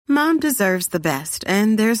Mom deserves the best,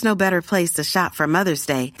 and there's no better place to shop for Mother's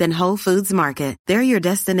Day than Whole Foods Market. They're your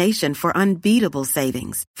destination for unbeatable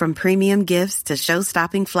savings, from premium gifts to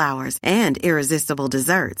show-stopping flowers and irresistible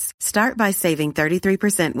desserts. Start by saving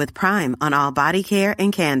 33% with Prime on all body care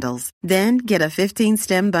and candles. Then get a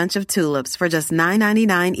 15-stem bunch of tulips for just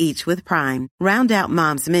 $9.99 each with Prime. Round out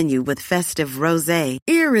Mom's menu with festive rosé,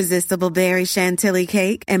 irresistible berry chantilly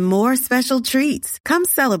cake, and more special treats. Come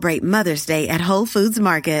celebrate Mother's Day at Whole Foods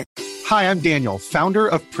Market. Hi, I'm Daniel, founder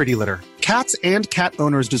of Pretty Litter. Cats and cat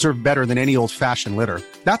owners deserve better than any old-fashioned litter.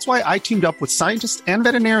 That's why I teamed up with scientists and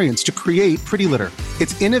veterinarians to create Pretty Litter.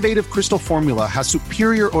 Its innovative crystal formula has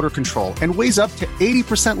superior odor control and weighs up to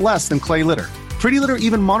 80% less than clay litter. Pretty Litter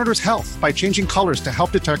even monitors health by changing colors to help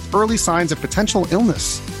detect early signs of potential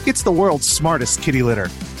illness. It's the world's smartest kitty litter.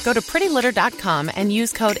 Go to prettylitter.com and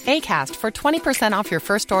use code ACAST for 20% off your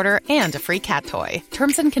first order and a free cat toy.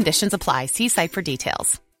 Terms and conditions apply. See site for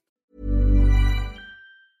details.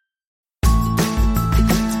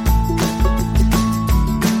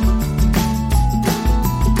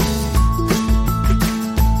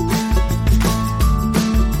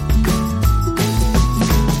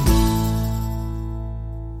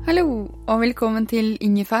 Hallo, og velkommen til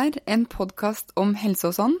Ingefær, en podcast om helse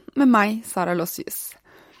og sånn, med meg, Sara Lossius.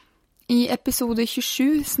 I episode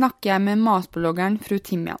 27 snakker jeg med matbloggeren Fru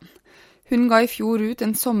Timian. Hun ga i fjor ut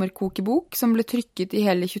en sommerkokebok som ble trykket i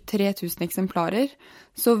hele 23 000 eksemplarer,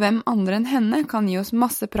 så hvem andre enn henne kan gi oss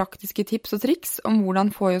masse praktiske tips og triks om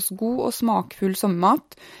hvordan få i oss god og smakfull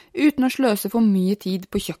sommermat, uten å sløse for mye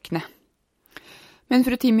tid på kjøkkenet. Men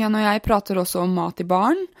Fru Timian og jeg prater også om mat i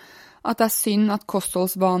baren, at det synd at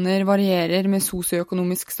kostholdsvaner varierer med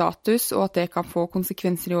sosioøkonomisk status, og at det kan få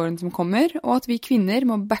konsekvenser i årene som kommer, og at vi kvinner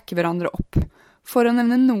må backe hverandre opp, for å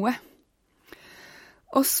nevne noe.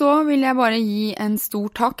 Og så vil jeg bare gi en stor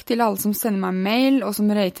takk til alle som sender meg mail, og som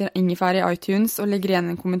rater Ingefær i iTunes og legger igjen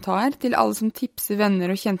en kommentar, til alle som tipser venner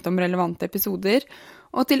og kjente om relevante episoder,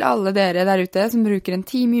 og til alle dere der ute som bruker en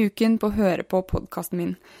time i uken på å høre på podcasten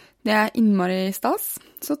min. Det er innmari stas,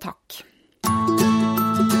 så takk.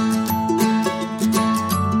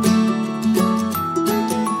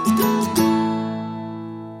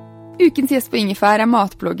 Ukens gjest på Ingefær er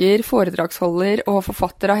matblogger, foredragsholder og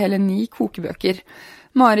forfatter av hele 9 kokebøker.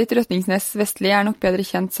 Marit Røttingsnes Vestli er nok bedre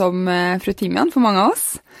kjent som Fru Timian for mange av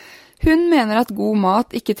oss. Hun mener at god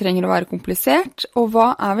mat ikke trenger å være komplisert, og hva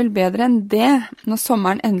er vel bedre enn det når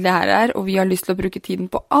sommeren endelig er her, og vi har lyst til å bruke tiden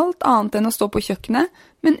på alt annet enn å stå på kjøkkenet,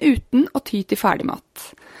 men uten å ty til ferdigmat.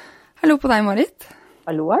 Hallo på deg, Marit.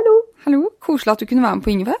 Hallo, hallo. Hallo, koselig at du kunne være med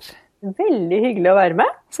på Ingefær. Veldig hyggelig å være med.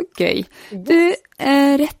 Så gøy. Du,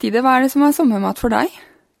 rett i det, hva er det som er sommermat for deg?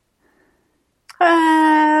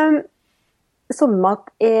 Sommermat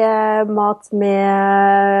er mat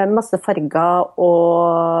med masse farger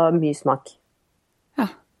og mye smak. Ja.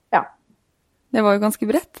 Ja. Det var jo ganske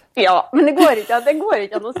bredt. Ja, men det går ikke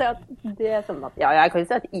an å si at det er sommermat. Ja, jeg kan jo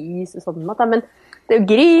si at is er sommermat, men det er jo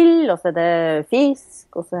grill, og så er det fisk,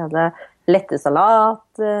 og så er det lette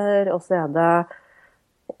salater, og så er det...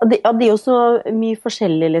 det er jo så mye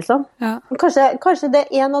forskjellig, liksom. Ja. Kanskje det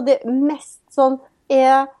er en av de mest sånn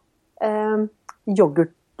er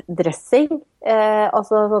yoghurtdressing.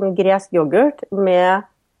 Altså sånn gresk yoghurt med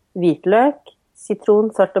hvitløk,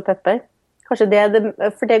 sitron, salt og pepper. Kanskje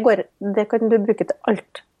for det kan du bruke til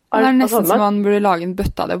alt. Det er nesten som man burde lage en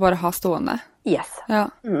bøtte av det, bare ha stående. Yes. Ja.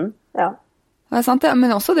 Ja. Det er sant,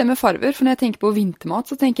 men også det med farver, for når jeg tenker på vintermat,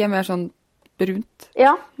 så tenker jeg mer sånn brunt.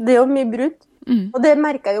 Ja, det er jo mye brunt. Og det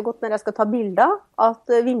merker jeg jo godt når jeg skal ta bilder, at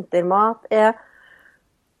vintermat er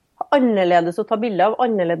annerledes å ta bilder av,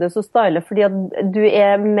 annerledes å style, fordi at du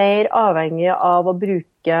er mer avhengig av å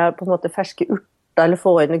bruke på en måte ferske urter eller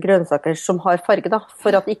få inn grønnsaker som har farge, da,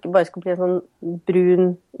 for at det ikke bare skal bli en sånn brun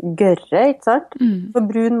gørre, ikke sant? For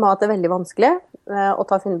brun mat er veldig vanskelig å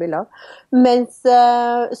ta fine bilder av. Mens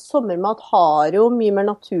sommermat har jo mye mer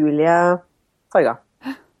naturlige farger.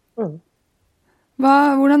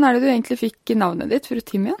 Hvordan er det du egentlig fikk navnet ditt, Fru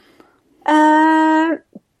Timian?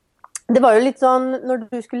 Det var jo litt sånn, når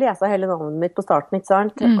du skulle lese hele navnet mitt på starten, ikke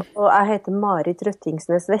sant? Og jeg heter Marit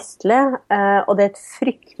Røttingsnes Vestli, og det er et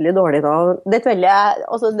fryktelig dårlig navn. Det er et veldig,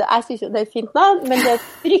 jeg synes jo det er et fint navn, men det er et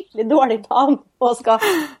fryktelig dårlig navn å skal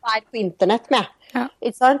være på internett med. Ja.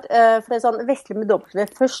 Ikke sant? For det er sånn Vestli med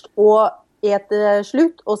dobbelt først, og et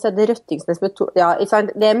slutt, og så er det Røttingsnes med to. Ja, ikke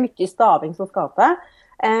sant? Det er mye staving som skal til.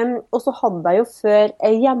 Og så hadde jeg jo før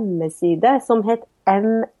en hjemmeside som het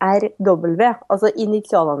MRW, altså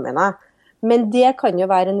initialene mine. Men det kan jo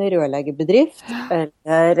være en rørleggerbedrift,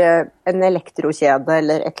 eller en elektrokjede,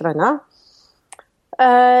 eller et eller annet.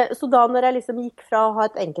 Så da når jeg liksom gikk fra å ha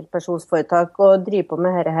et enkeltpersonsforetak og drive på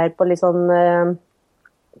med dette her på litt sånn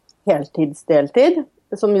heltidsdeltid,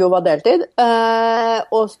 som jo var deltid,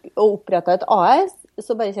 og opprettet et AS,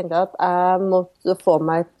 så bare kjente jeg at jeg måtte få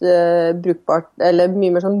meg et brukbart, eller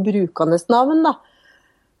mye mer sånn brukende navn da.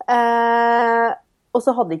 Og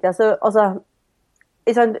så hadde ikke jeg så, altså,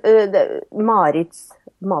 Marits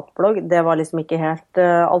matblogg, det var liksom ikke helt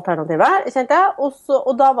alternativet, kjente jeg.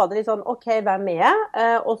 Og da var det litt sånn, ok, hvem er jeg?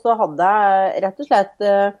 Og så hadde jeg rett og slett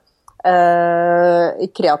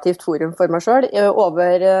kreativt forum for meg selv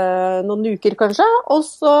over noen uker kanskje, og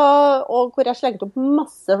hvor jeg slengte opp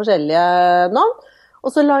masse forskjellige navn. Og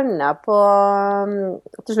så landet jeg på,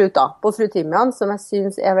 til slutt da, på Fru Timian, som jeg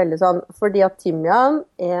synes veldig sånn, fordi at Timian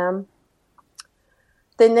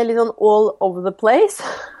den litt sånn all over the place,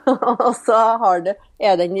 og så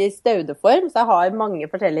den i staudeform, så jeg har mange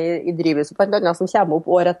forskjellige i drivhuset, blant annet som kommer opp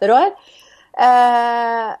år etter år.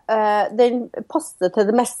 Den passer til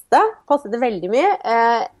det meste, passer til veldig mye,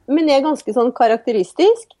 men ganske sånn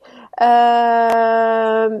karakteristisk.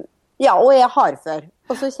 Ja, og hardfør.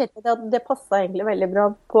 Og så kjente jeg at det passet egentlig veldig bra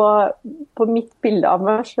på mitt bilde av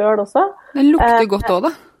meg selv også. Den lukter godt også,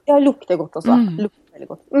 da. Ja, lukter godt også. Lukter veldig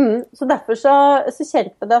godt. Så derfor så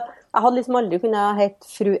kjente jeg det. Jeg hadde liksom aldri kunnet hete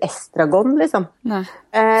Fru Estragon, liksom. Nei.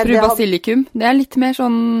 Fru Basilikum, det litt mer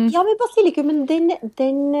sånn... Ja, men Basilikum, men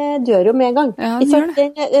den dør jo med en gang. Ja, den gjør det.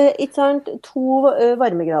 Ikke sant, 2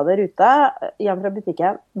 varmegrader ute, hjem fra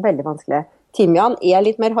butikken, veldig vanskelig. Timian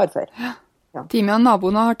litt mer hardfør. Ja. Timian,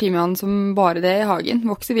 naboene har timian som bare det i hagen,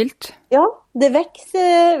 vokser vilt. Ja, det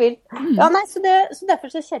vokser vilt. Ja, nei, så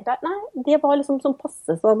derfor så kjente jeg, nei, det var liksom sånn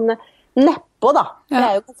passe sånn neppå da. Ja.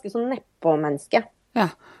 Jeg jo ganske sånn neppå-menneske. Ja,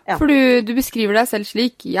 for du beskriver deg selv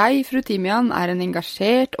slik, jeg, Fru Timian, en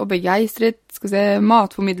engasjert og begeistret,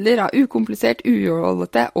 matformidler av ukomplisert,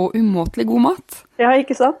 ujålete og umåtelig god mat. Ja,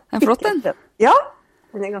 ikke sant? Den flott, den. Ja,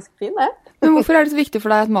 den ganske fin, det. Men hvorfor det så viktig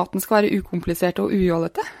for deg at maten skal være ukomplisert og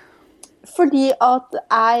ujålete? Fordi at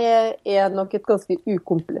jeg nok et ganske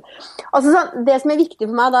ukomplisert... Altså sånn, det som viktig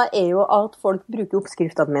for meg da, jo at folk bruker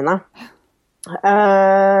oppskriftene mine.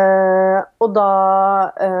 Og da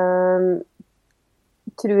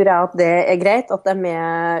tror jeg at det greit, at de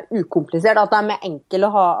ukomplisert, at de enkle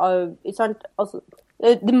å ha, sant? Altså,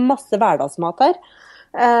 det masse hverdagsmat her.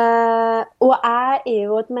 Og jeg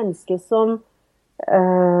jo et menneske som...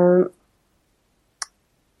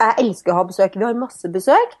 jeg elsker å ha besøk. Vi har masse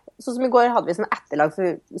besøk. Sånn som i går hadde vi sånn etterlag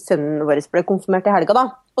for sønnen vår ble konfirmert i helga da.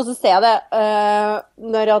 Og så ser jeg det,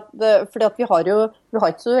 fordi at vi har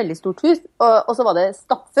ikke så veldig stort hus, og så var det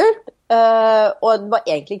stappfullt, og det var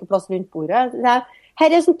egentlig ikke plass rundt bordet.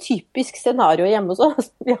 Her sånn typisk scenario hjemme hos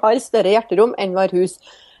oss. Vi har større hjerterom enn vi har hus.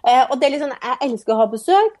 Og det litt sånn, jeg elsker å ha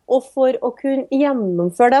besøk, og for å kunne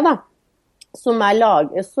gjennomføre det da, som jeg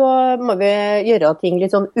lager, så må vi gjøre ting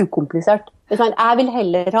litt sånn ukomplisert. Jeg vil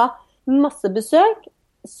heller ha masse besøk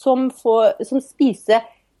som spiser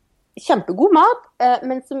kjempegod mat,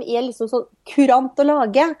 men som liksom sånn kurant å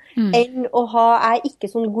lage, enn å ha, ikke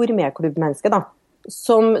sånn gourmetklubbmenneske da,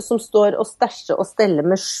 som står og stæsjer og steller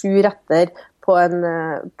med 7 retter på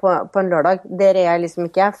en lørdag. Det jeg liksom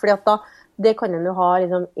ikke, fordi at da, det kan en jo ha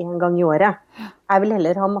liksom 1 gang i året. Jeg vil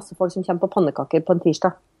heller ha masse folk som kommer på pannekaker på en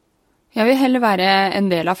tirsdag. Jeg vil heller være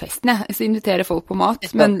en del av festen, så invitere folk på mat,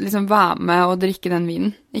 men liksom være med og drikke den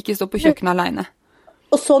vinen, ikke stå på kjøkkenet alene.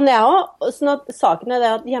 Og sånn jeg også, sånn at saken det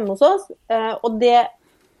at hjemme hos oss, og det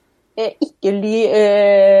ikke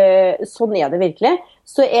sånn det virkelig,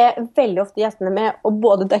 så veldig ofte gjestene med å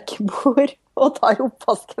både dekke bord og tar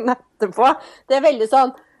oppvasken etterpå. Det veldig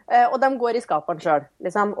sånn, og de går i skapene selv,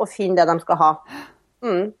 liksom, og finner det de skal ha.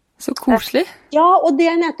 Så koselig. Ja, og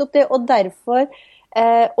det nettopp det, og derfor,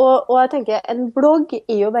 og jeg tenker, en blogg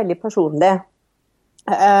jo veldig personlig.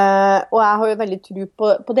 Og jeg har jo veldig tro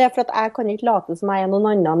på det, for at jeg kan ikke late som jeg noen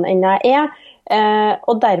annen enn jeg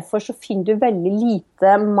og derfor så finner du veldig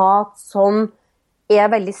lite mat som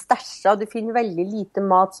veldig stæsja. Du finner veldig lite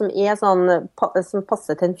mat som sånn, som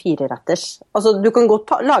passer til en 4-retters. Altså, du kan godt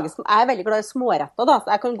lage, jeg veldig glad i småretter da,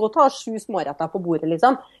 så jeg kan godt ha 7 småretter på bordet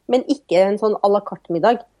liksom, men ikke en sånn à la carte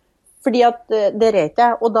middag, fordi at det vet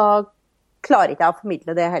jeg, og da klarer ikke jeg å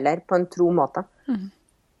formidle det heller på en tro måte.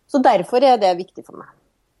 Så derfor det viktig for meg.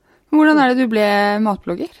 Hvordan det du ble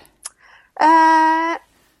matblogger?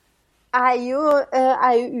 Jeg jo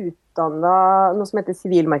utdannet noe som heter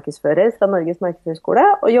sivilmarkedsfører fra Norges Markedsførskole,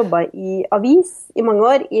 og jobbet i avis i mange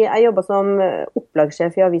år. Jeg jobbet som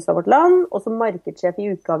opplagssjef i Avisa Vårt Land, og som markedssjef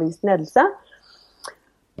i Ukeavisen Ledelse.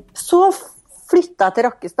 Så flyttet jeg til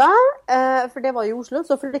Rakkestad, for det var i Oslo,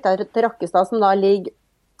 så flyttet jeg til Rakkestad, som da ligger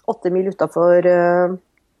 8 mil utenfor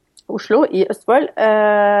Oslo i Østfold.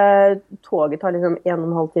 Toget tar liksom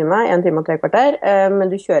 1,5 time, 1 time og 3 kvarter,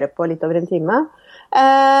 men du kjører på litt over en time.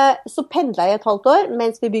 Så pendlet jeg et halvt år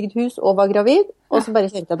mens vi bygde hus og var gravid, og så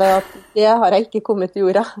bare kjente jeg at det har jeg ikke kommet til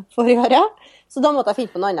jorda forrige året, så da måtte jeg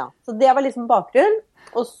finne på noe annet. Så det var liksom bakgrunnen,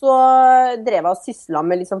 og så drev jeg og syslet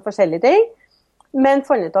med liksom forskjellige ting, men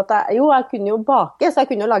fant ut at jeg kunne jo bake, så jeg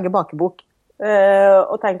kunne jo lage bakebok,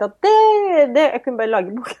 og tenkte at jeg kunne bare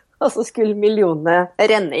lage bok, og så skulle millionene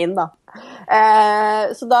renne inn da.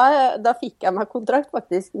 Så da fikk jeg meg kontrakt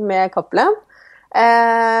faktisk med Cappelen,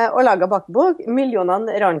 og laget bakebok.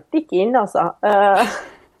 Millionene rant ikke inn, altså.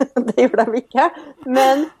 Det gjorde de ikke.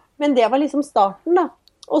 Men det var liksom starten, da.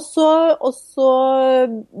 Og så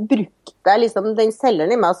brukte jeg liksom den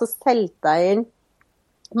selgeren i meg, og så selgte jeg inn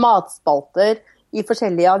matspalter i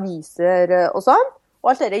forskjellige aviser og sånn. Og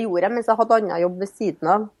alt det gjorde jeg mens jeg hadde annen jobb ved siden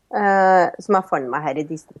av, som jeg fant meg her i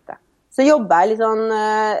distriktet. Så jobbet jeg litt sånn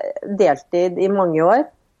deltid i mange år.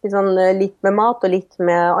 Litt med mat og litt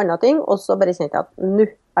med andre ting, og så bare kjente jeg at nå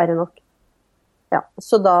det nok. Ja,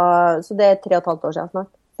 så det 3,5 år siden snart.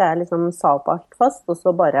 Så jeg liksom sa opp alt fast, og så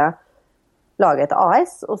bare laget et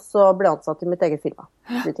AS, og så ble jeg ansatt i mitt eget firma.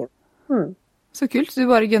 Så kult, du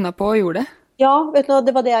bare gønnet på og gjorde det? Ja, vet du,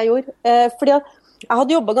 det var det jeg gjorde. Fordi jeg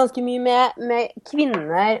hadde jobbet ganske mye med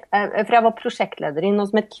kvinner, for jeg var prosjektleder i noe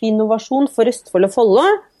som het Kvinnovasjon for Østfold og Follo.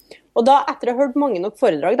 Og da, etter å ha hørt mange nok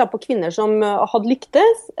foredrag på kvinner som hadde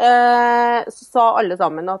lyktes, så sa alle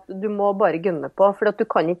sammen at du må bare gønne på, for at du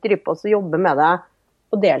kan ikke drive på og jobbe med det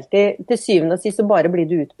på deltid. Til syvende og sist så bare blir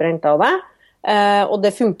du utbrent av det, og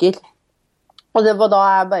det funker. Og det var da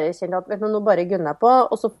jeg bare kjente at vet du, nå bare gønner jeg på,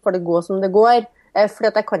 og så får det gå som det går. Fordi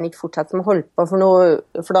at jeg kan ikke fortsette som å holde på,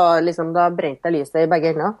 for da brente jeg lyset i begge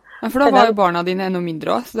ender. Ja, for da var jo barna dine enda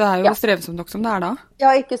mindre også, så det jo strevsomt nok som det da.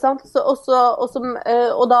 Ja, ikke sant?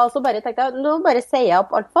 Og da så bare tenkte jeg, nå bare sier jeg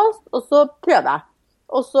opp alt fast, og så prøver jeg.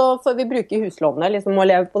 Og så får vi bruke huslånene liksom, og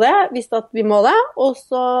leve på det, hvis at vi må det, og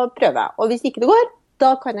så prøver jeg. Og hvis ikke det går,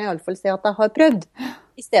 da kan jeg i alle fall si at jeg har prøvd,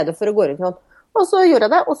 i stedet for å gå rundt sånn. Og så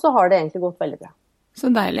gjorde jeg det, og så har det egentlig gått veldig bra.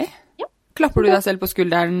 Så deilig. Ja. Klapper du deg selv på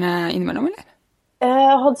skulderen innimellom, eller?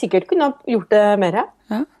 Jeg hadde sikkert kunnet gjort det mer.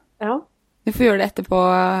 Ja. Du får gjøre det etterpå,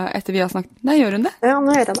 etter vi har snakket. Nei, gjør hun det? Ja,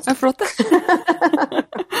 nå gjør jeg det. Ja, flott det.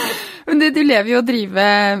 Men du lever jo og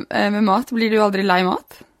driver med mat. Blir du aldri lei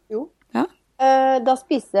mat? Jo. Ja. Da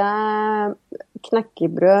spiser jeg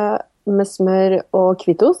knekkebrød med smør og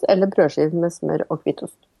hvitost, eller brødskive med smør og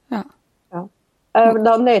hvitost. Ja.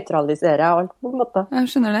 Da nøytraliserer jeg alt på en måte.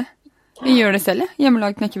 Jeg skjønner det. Vi gjør det selv,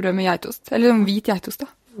 hjemmelagd knekkebrød med geitost. Eller hvit geitost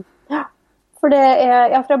da. Ja. For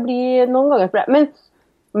jeg blir noen ganger,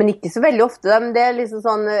 men ikke så veldig ofte, men det liksom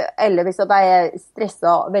sånn, eller hvis at jeg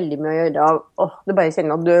stresset veldig mye å gjøre, du bare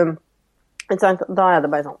kjenner at da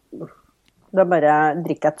det bare sånn, da bare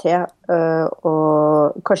drikker jeg te,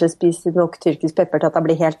 og kanskje spiser nok tyrkisk pepper til at jeg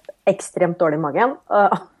blir helt ekstremt dårlig i magen,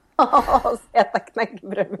 og så spiser jeg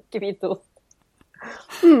knekkebrød med hvitost.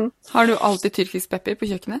 Har du alltid tyrkisk pepper på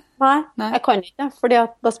kjøkkenet? Nei, jeg kan ikke, fordi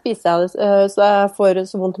da spiser jeg det, så jeg får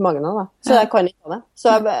så vondt i magen av det. Så jeg kan ikke ha det.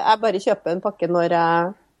 Så jeg bare kjøper en pakke når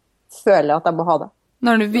jeg føler at jeg må ha det.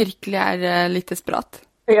 Når du virkelig litt desperat?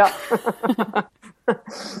 Ja.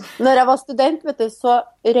 Når jeg var student, vet du, så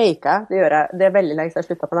røyka jeg. Det gjør jeg. Det veldig lenge siden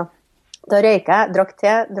jeg sluttet på det. Da røyka jeg, drakk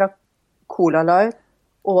te, drakk Cola Light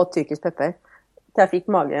og tyrkisk pepper. Til jeg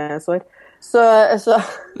fikk magesår. Så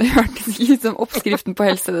det hørtes litt som oppskriften på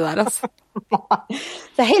helse det der, altså.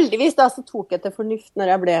 Så heldigvis da, så tok jeg til fornuft når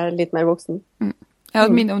jeg ble litt mer voksen. Jeg hadde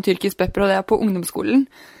et minne om tyrkisk pepper, og det på ungdomsskolen.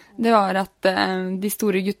 Det var at de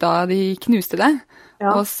store gutta, de knuste det,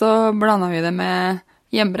 og så blandet vi det med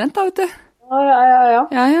hjemmebrent da, vet du.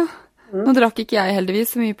 Ja. Nå drakk ikke jeg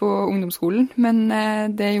heldigvis så mye på ungdomsskolen, men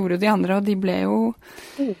det gjorde de andre, og de ble jo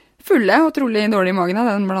fulle og trolig dårlig i magen av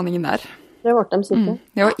den blandingen der. Det ble de sikkert.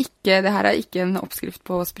 Det her ikke en oppskrift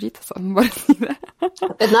på sprit, altså. Bare si det.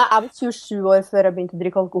 Jeg var 27 år før jeg begynte å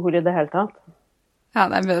drikke alkohol i det hele tatt. Ja,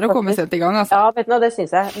 det bedre å komme sent i gang, altså. Ja, vet du, det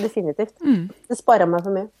synes jeg definitivt. Det sparer meg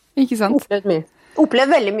for mye. Ikke sant?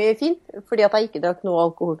 Opplevd veldig mye fint, fordi at jeg ikke drakk noe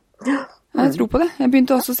alkohol. Jeg tror på det. Jeg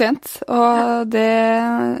begynte også sent, og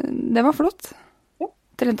det var flott.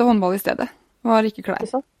 Trente håndball i stedet. Var ikke klar.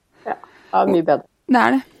 Ja, mye bedre. Det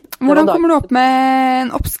det. Hvordan kommer du opp med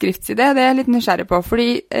en oppskriftsidé? Det jeg litt nysgjerrig på,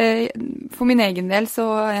 fordi for min egen del så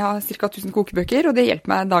jeg har ca. 1000 kokebøker, og det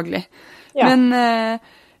hjelper meg daglig. Ja. Men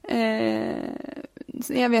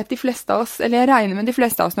jeg vet de fleste av oss, eller jeg regner med de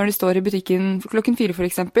fleste av oss når de står i butikken klokken 4 for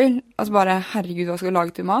eksempel, altså bare herregud hva skal jeg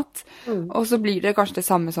lage til mat, og så blir det kanskje det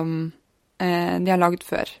samme som de har laget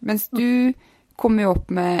før. Mens du kommer jo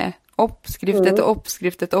opp med oppskrift etter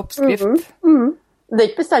oppskrift etter oppskrift. Det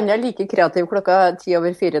ikke bestandig jeg like kreativ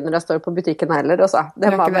 3:10 når jeg står på butikken heller, altså. Det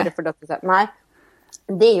må jeg bare få lov til å si. Nei,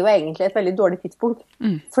 det jo egentlig et veldig dårlig tidspunkt.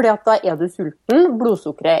 Fordi at da du sulten,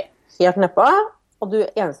 blodsukkeret helt nedpå, og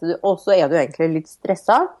så du egentlig litt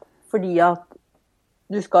stresset, fordi at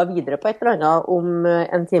du skal videre på et eller annet om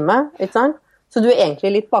en time, ikke sant? Så du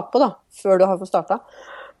egentlig litt bakpå da, før du har fått startet.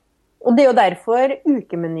 Og det jo derfor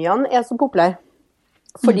ukemenyene så populære.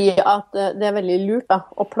 Fordi at det veldig lurt da,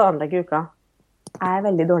 å planlegge uka. Jeg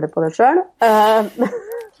veldig dårlig på det selv.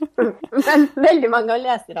 Men veldig mange av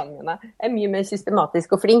leserne mine mye mer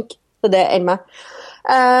systematisk og flink til det enn meg.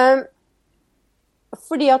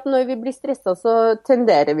 Fordi at når vi blir stresset, så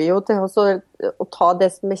tenderer vi jo til å ta det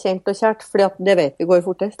som kjent og kjært, fordi at det vet vi går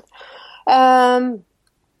fortest.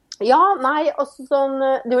 Også sånn,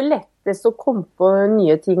 det jo lettest å komme på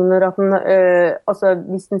nye ting når at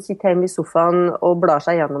hvis den sitter hjemme i sofaen og blar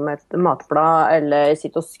seg gjennom et matblad, eller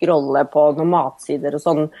sitter og scroller på noen matsider og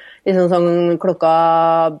sånn, liksom sånn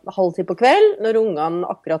 9:30 på kveld, når ungene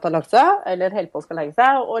akkurat har lagt seg, eller helt på skal legge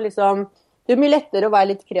seg, og liksom det mye lettere å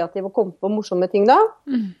være litt kreativ og komme på morsomme ting da.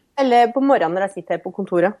 Eller på morgenen når jeg sitter her på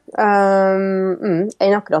kontoret.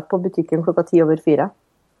 Enn akkurat på butikken 3:10.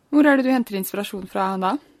 Hvor det du henter inspirasjon fra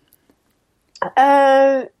da?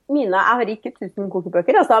 Jeg har ikke 1000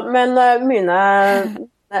 kokebøker, altså, men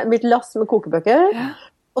mitt lass med kokebøker.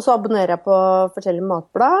 Og så abonnerer jeg på forskjellige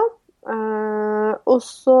matblad. Og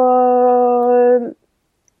så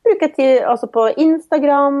bruker jeg tid altså på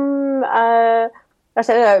Instagram. Jeg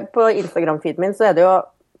ser på Instagram-feeden min, så det jo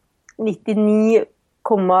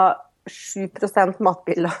 99,7%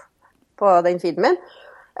 matbilder på den feeden min.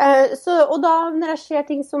 Og da, når jeg ser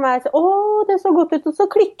ting som det så godt ut, og så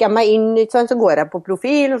klikker jeg meg inn, så går jeg på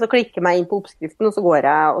profil, og så klikker jeg meg inn på oppskriften, og så går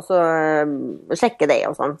jeg, og så sjekker det,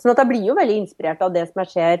 og sånn. Sånn at jeg blir jo veldig inspirert av det som jeg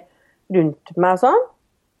ser rundt meg, sånn.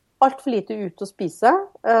 Alt for lite ut å spise.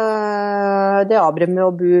 Det avbrev med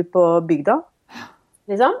å bo på bygda,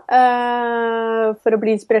 liksom, for å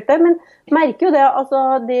bli inspirert der. Men jeg merker jo det, altså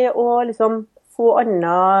det å liksom få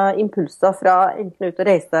andre impulser fra enten ut å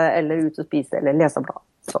reise, eller ut å spise, eller lese blad.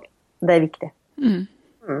 Så det viktig.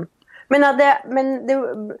 Men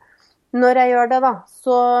når jeg gjør det da,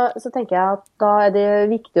 så tenker jeg at da det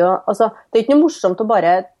viktig å, altså det ikke noe morsomt å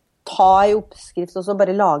bare ta en oppskrift og så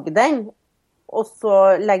bare lage den, og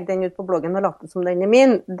så legge den ut på bloggen og late som den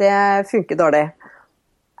min. Det funker dårlig.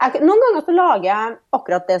 Noen ganger så lager jeg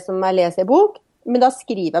akkurat det som jeg leser i bok, men da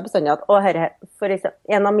skriver jeg bestandig at for eksempel,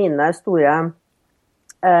 en av mine store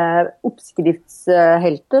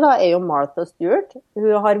oppskriftshelter da, jo Martha Stewart.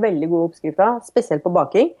 Hun har veldig gode oppskrifter, spesielt på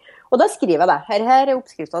baking. Og da skriver jeg det. Her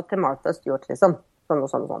oppskrifter til Martha Stewart, liksom. Sånn og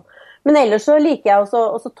sånn og sånn. Men ellers så liker jeg også,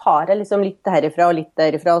 og så tar jeg liksom litt herifra og litt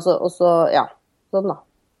derifra, og så ja, sånn da.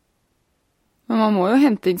 Men man må jo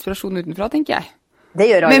hente inspirasjon utenfra, tenker jeg. Det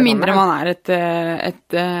gjør alle. Med mindre man et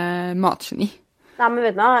matgeni. Nei, men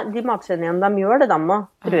vet du, de matgeniene, de gjør det, de,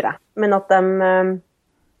 tror jeg. Men at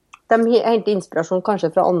de henter inspirasjon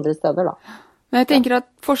kanskje fra andre steder, da. Men jeg tenker at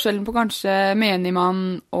forskjellen på kanskje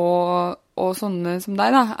menigmann og sånne som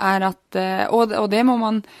deg, da, at, og det må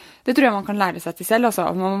man, det tror jeg man kan lære seg til selv, altså,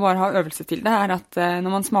 man må bare ha øvelse til det, at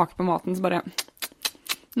når man smaker på maten, så bare,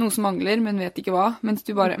 noe som mangler, men vet ikke hva, mens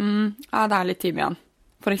du bare, det litt timian,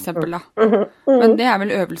 for eksempel, da. Men det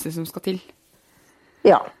vel øvelse som skal til.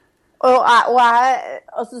 Ja. Og jeg,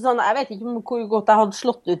 altså sånn, jeg vet ikke hvor godt jeg hadde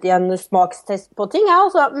slått ut i en smakstest på ting,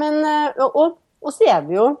 altså, men, og så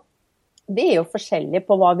vi jo, vi jo forskjellige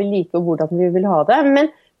på hva vi liker og hvordan vi vil ha det, men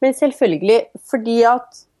selvfølgelig, fordi at,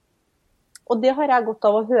 og det har jeg godt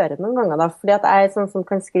av å høre noen ganger da, fordi at jeg sånn som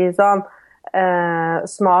kan skrive sånn,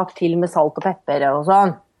 smak til med salt og pepper og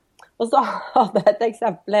sånn. Og så hadde jeg et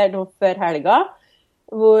eksempel her nå før helga,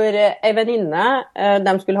 hvor en venninne,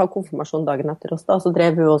 de skulle ha konfirmasjon dagen etter oss da, og så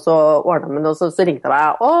drev hun også og ordnet med det, og så ringte jeg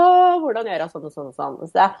meg, hvordan gjør jeg sånn og sånn og sånn? Og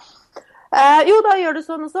så jo, da gjør du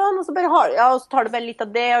sånn og sånn, og så bare og så tar du bare litt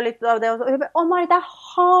av det og litt av det, og så, og hun bare, Marit, jeg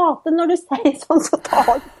hater når du sier sånn, så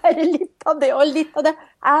tar du bare litt av det og litt av det.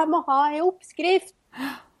 Jeg må ha en oppskrift,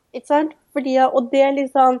 ikke sant? Fordi, og det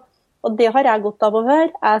liksom, og det har jeg godt av å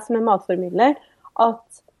høre, jeg som matformidler, at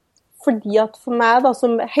fordi at for meg da,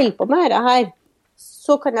 som holder på med dette her,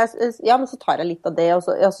 så kan jeg, ja, men så tar jeg litt av det, og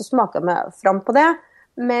så smaker jeg meg frem på det,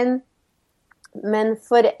 men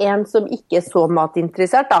for en som ikke så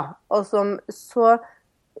matinteressert da, og som så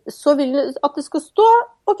vil at det skal stå,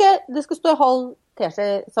 ok, det skal stå halv teskje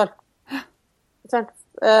salt.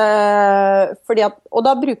 Fordi at, og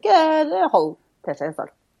da bruker jeg halv teskje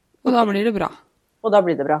salt. Og da blir det bra. Og da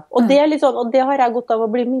blir det bra. Og det litt sånn, og det har jeg godt av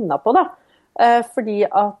å bli minnet på da, fordi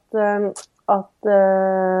at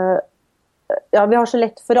ja, vi har så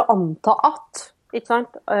lett for å anta at, ikke sant?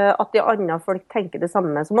 At de andre folk tenker det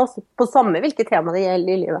samme som oss, på samme hvilke tema det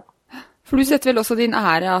gjelder i livet. For du setter vel også din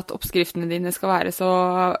ære at oppskriftene dine skal være så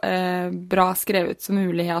bra skrevet som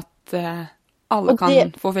mulig, at alle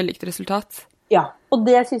kan få vellykket resultat? Ja, og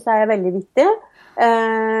det synes jeg veldig viktig.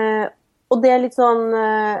 Og det litt sånn,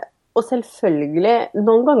 og selvfølgelig,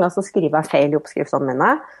 noen ganger så skriver jeg feil i oppskriftene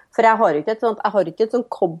mine, for jeg har ikke et sånt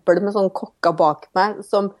kobbel med sånn kokker bak meg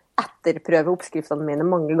som etterprøver oppskriftene mine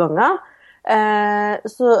mange ganger.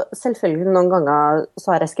 Så selvfølgelig noen ganger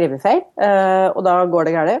så har jeg skrevet feil, og da går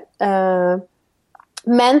det galt.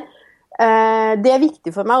 Men det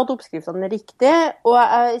viktig for meg at oppskriftene er riktige, og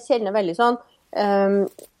jeg kjenner veldig sånn,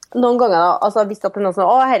 noen ganger, altså hvis det er noen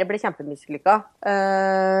sånn, dette ble kjempemislykket.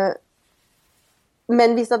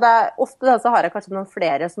 Men hvis det ofte da, så har jeg kanskje noen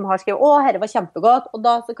flere som har skrevet, dette var kjempegodt, og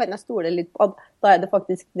da så kan jeg stole litt på at da er det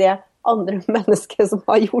faktisk det andre mennesker som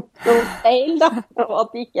har gjort noe feil, da, og at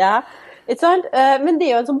det ikke er. Ikke sant? Men det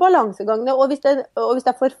er jo en sånn balansegang, og hvis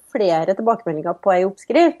jeg får flere tilbakemeldinger på en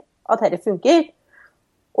oppskrift, at dette funker,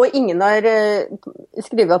 og ingen har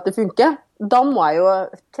skrevet at det funker, da må jeg jo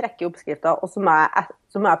trekke oppskriften, og så må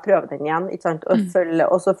jeg prøve den igjen, ikke sant? Og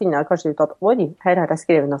så finner jeg kanskje ut at, her har jeg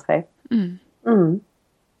skrevet noe feil.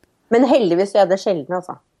 Men heldigvis er det sjelden,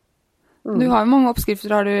 altså. Du har jo mange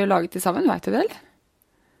oppskrifter har du laget til sammen, vet du vel?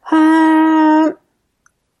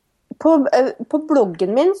 På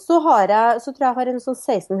bloggen min så tror jeg har en sånn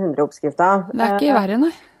 1600 oppskrifter. Det er ikke verre,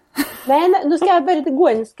 nei. Nei, nå skal jeg bare gå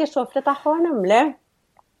inn og se, for at jeg har nemlig,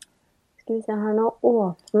 skal vi se her nå,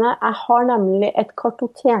 jeg har nemlig et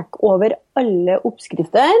kartotek over alle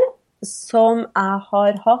oppskrifter som jeg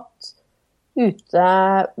har hatt ute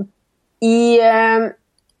i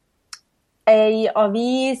ei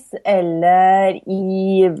avis, eller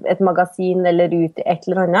i et magasin, eller ut i et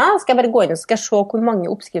eller annet. Skal jeg bare gå inn og skal se hvor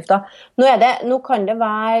mange oppskrifter. Nå kan det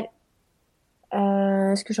være,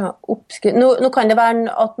 nå kan det være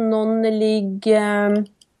at noen ligger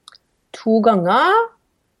 2 ganger,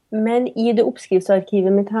 men i det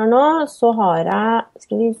oppskriftsarkivet mitt her nå, så har jeg,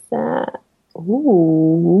 skal vi se,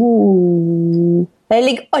 det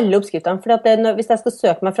ligger alle oppskriftene, for hvis jeg skal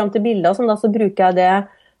søke meg frem til bilder, sånn da, så bruker jeg det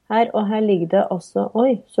her, og her ligger det også,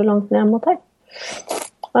 så langt ned mot her.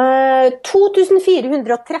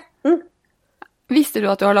 2413. Visste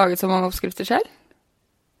du at du har laget så mange oppskrifter selv?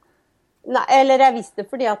 Nei, eller jeg visste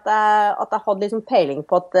fordi at jeg hadde liksom peiling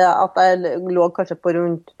på at jeg lå kanskje på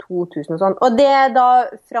rundt 2000 og sånn. Og det er da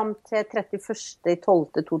frem til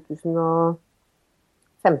 31.12.2015.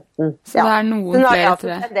 Så det er noen flere?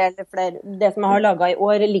 Det som jeg har laget i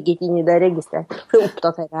år ligger ikke inn i det registeret. For det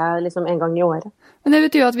oppdaterer jeg liksom en gang i året. Men det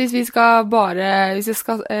betyr jo at hvis jeg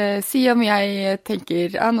skal si om jeg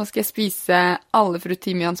tenker, nå skal jeg spise alle Fru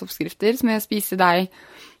Timians oppskrifter, så må jeg spise deg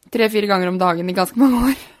 3-4 ganger om dagen i ganske mange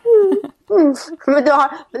år. Men det er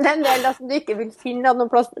en del som du ikke vil finne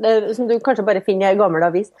noen plass, som du kanskje bare finner i en gammel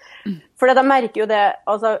avis. For jeg merker jo det,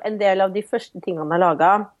 altså en del av de første tingene jeg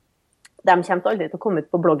laget, de kommer aldri til å komme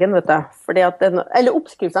ut på bloggen, vet du. Eller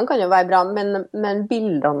oppskriftene kan jo være bra, men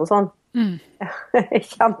bildene og sånn er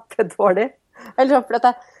kjempedårlig. Eller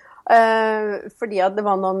fordi at det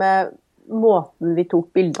var noe med måten vi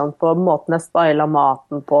tok bildene på, måten jeg stylet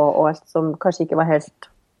maten på, og alt som kanskje ikke var helt...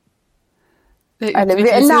 Eller vi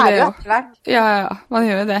lærer jo etter hvert. Ja, man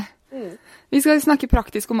gjør jo det. Vi skal snakke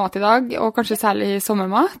praktisk om mat i dag, og kanskje særlig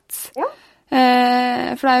sommermat. Ja.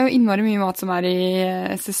 For det er jo innmari mye mat som er i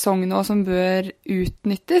sesong nå, som bør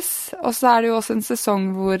utnyttes. Og så er det jo også en sesong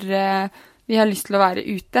hvor vi har lyst til å være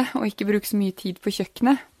ute, og ikke bruke så mye tid på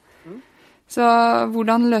kjøkkenet. Så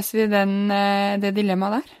hvordan løser vi det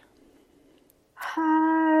dilemmaet der?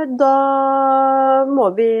 Da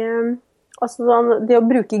må vi... Altså det å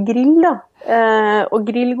bruke grill da, og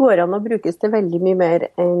grill går an å brukes til veldig mye mer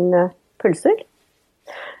enn pølser.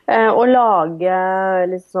 Å lage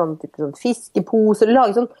litt sånn fiskeposer,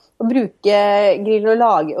 å bruke grill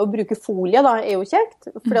og bruke folie da, er jo kjekt,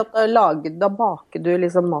 for da baker du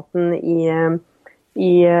liksom maten i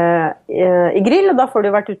grill, og da får du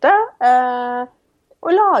vært ute. Og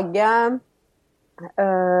lage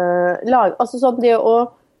altså sånn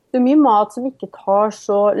det er mye mat som ikke tar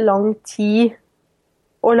så lang tid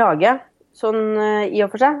å lage, sånn i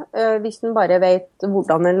og for seg, hvis den bare vet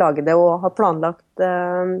hvordan den lager det og har planlagt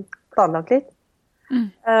litt.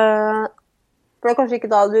 For det er kanskje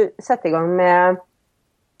ikke da du setter i gang med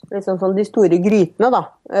liksom sånn de store grytene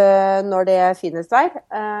da, når det er finest vær.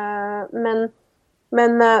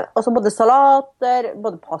 Men også både salater,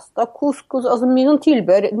 både pasta, couscous, altså mye sånn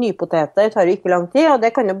tilbør, nypoteter tar jo ikke lang tid, og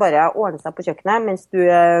det kan jo bare ordne seg på kjøkkenet mens du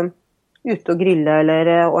er ute og griller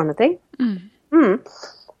eller ordner ting.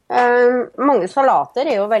 Mange salater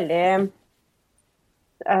er jo veldig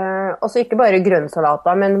Altså ikke bare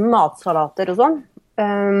grønnsalater, men matsalater og sånn.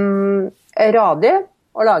 Radig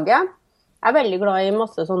å lage. Jeg er veldig glad i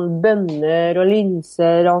masse sånn bønner og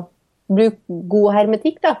linser, og bruk god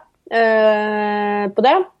hermetikk da, på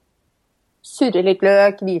det. Surre litt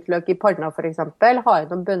løk, hvitløk i panna for eksempel. Ha i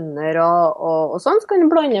noen bønner og sånn, så kan du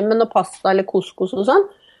blande med noe pasta eller couscous og sånn.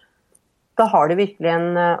 Da har du virkelig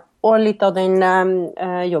og litt av den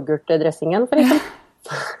yoghurtdressingen for eksempel.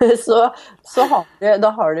 så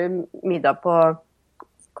har du middag på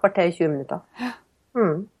kvarter 20 minutter.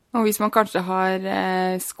 Og hvis man kanskje har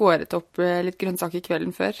skåret opp litt grønnsaker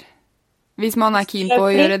kvelden før. Hvis man er keen på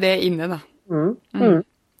å gjøre det inne, da.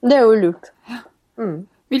 Det er jo lurt.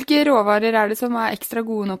 Hvilke råvarer er det som er ekstra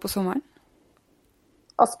gode nå på sommeren?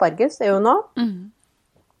 Asparges er jo nå.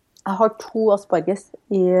 Jeg har 2 asparges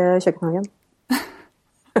i kjøkkenhagen.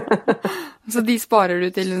 Så de sparer du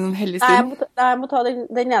til en hellig stund? Nei, jeg må ta den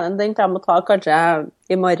ene. Den jeg må ta kanskje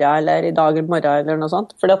i morgen eller i dag eller morgen eller noe sånt.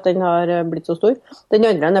 Fordi at den har blitt så stor. Den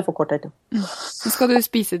andre er for kort ennå. Skal du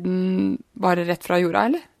spise den bare rett fra jorda,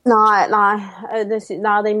 eller? Nei,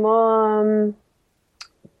 den må...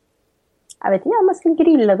 Jeg vet ikke om jeg skal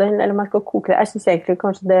grille den eller om jeg skal koke den. Jeg synes egentlig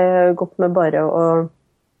kanskje det er godt med bare å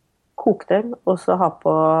koke den, og så ha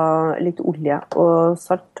på litt olje og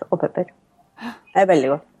salt og pepper. Det er veldig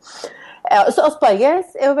godt. Ja, så asparges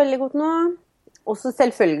er jo veldig godt nå. Og så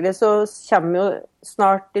selvfølgelig så kommer jo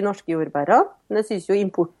snart de norske jordbærer. Men jeg synes jo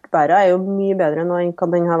importbærer er jo mye bedre nå enn hva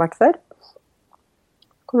den har vært før.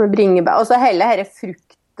 Kommer bringebær. Og så hele denne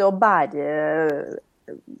frukt- og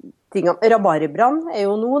bæretingene. Rabarbraen er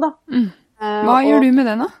jo nå da. Hva gjør du med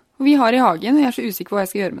den da? Vi har i hagen, og jeg er så usikker på hva jeg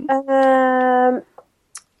skal gjøre med den.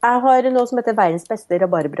 Jeg har noe som heter verdens beste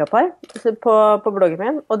rabarbrapar på bloggen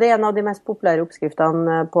min, og det er en av de mest populære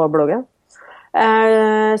oppskriftene på bloggen,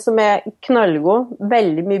 som er knallgod,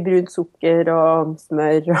 veldig mye brunt sukker og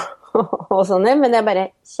smør og sånne, men det er bare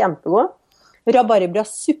kjempegod.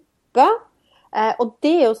 Rabarbrasuppe, og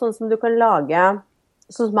det er jo sånn som du kan lage,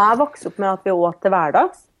 sånn som jeg vokste opp med at vi åt til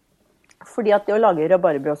hverdags, fordi at det å lage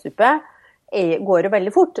rabarbrasuppe går jo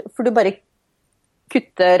veldig fort, for du bare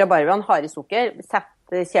kutter rabarbraen, har i sukker,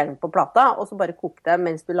 setter kjelen på plata, og så bare kok det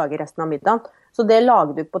mens du lager resten av middagen. Så det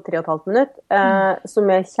lager du på 3,5 minutter, som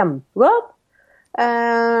er kjempegodt.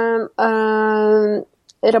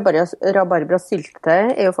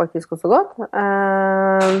 Rabarbrasyltetøy er jo faktisk også godt.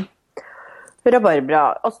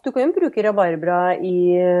 Rabarbra, altså du kan jo bruke rabarbra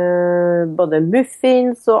i både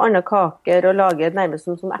muffins og andre kaker, og lage nærmest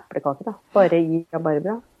som sånn eplekake da, bare i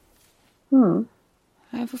rabarbra.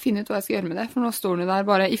 Jeg får finne ut hva jeg skal gjøre med det, for nå står den jo der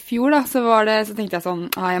bare. I fjor da, så tenkte jeg sånn,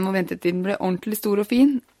 jeg må vente til den ble ordentlig stor og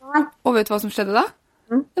fin. Og vet du hva som skjedde da?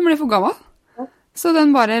 Den ble for gammel. Så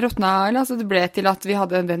den bare råtna, altså det ble til at vi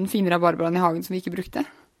hadde den fine rabarbraen i hagen som vi ikke brukte.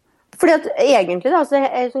 Fordi at egentlig da, så er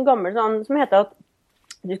det sånn gammel sånn som heter at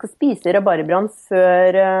du skal spise rabarbraen før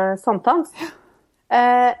sankthans.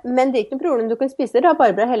 Men det er ikke noe problem, du kan spise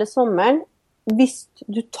rabarbra hele sommeren hvis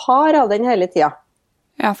du tar av den hele tida.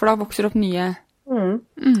 Ja, for da vokser opp nye... Men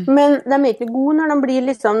de er ikke gode når de blir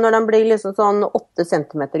liksom sånn 8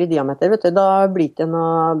 centimeter i diameter, vet du, da blir det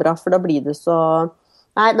noe bra, for da blir det så...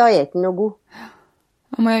 Nei, da er det ikke noe god.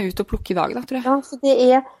 Da må jeg ut og plukke i dag da, tror jeg. Ja, så det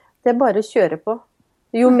er bare å kjøre på.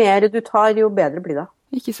 Jo mer du tar, jo bedre blir det.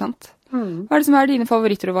 Ikke sant. Hva er det som er dine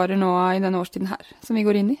favorittråvarer nå i denne årstiden her, som vi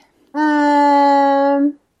går inn i?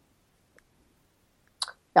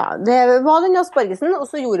 Ja, det var den aspargesen, og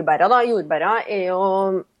så jordbæra da. Jordbæra er jo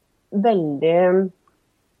veldig,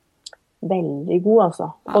 veldig god, altså.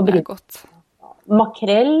 Ja, det er godt.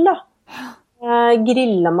 Makrell da.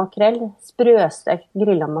 Grillet makrell, sprøstekt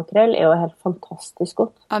grillet makrell er jo helt fantastisk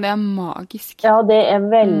godt. Ja, det er magisk. Ja, det er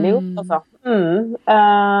veldig godt, altså.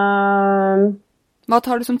 Hva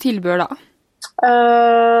tar du som tilbør da?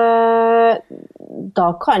 Da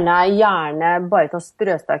kan jeg gjerne bare ta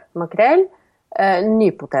sprøstekt makrell,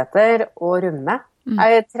 nypoteter og rømme.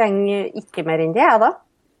 Jeg trenger ikke mer enn det, jeg da.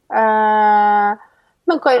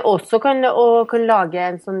 Man kan også kan lage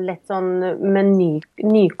en sånn lett sånn med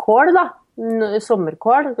nykål da,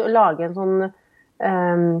 sommerkål, lage en sånn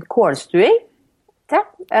kålstuing til.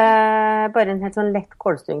 Bare en helt sånn lett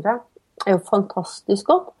kålstuing til. Det er jo fantastisk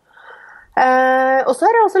godt. Og så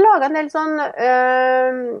har jeg også laget en del sånn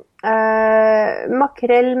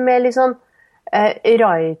makrell med litt sånn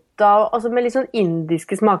raita, altså med litt sånn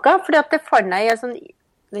indiske smaker, fordi at det fant jeg i en sånn,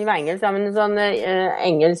 det var engelsk, ja, men en sånn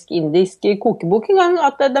engelsk-indisk kokebok en gang,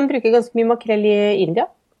 at de bruker ganske mye makrell i India,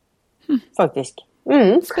 faktisk.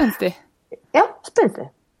 Spenstig. Ja, spenstig.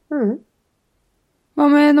 Hva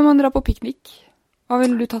med når man drar på piknik? Hva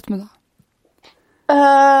ville du tatt med da?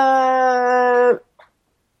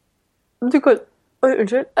 Oi,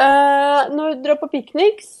 unnskyld. Når du drar på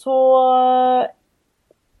piknik, så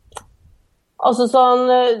altså sånn,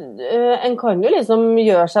 en kan jo liksom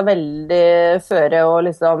gjøre seg veldig føre og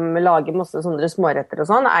liksom lage masse sånne småretter og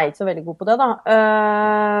sånn. Jeg er ikke så veldig god på det da.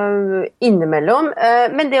 Innimellom.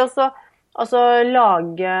 Men det også, altså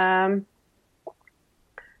lage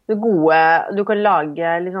du kan lage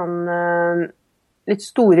litt sånn, litt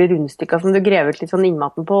store rundstykker som du grever ut litt sånn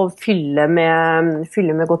innmaten på og fylle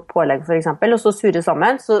med godt pålegg for eksempel, og så surre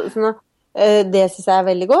sammen. Så det synes jeg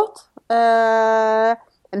er veldig godt.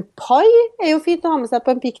 En pai er jo fint å ha med seg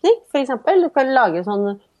på en piknik, for eksempel. Du kan lage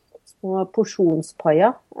sånne små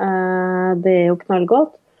porsjonspaier. Det er jo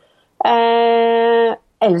knallgodt.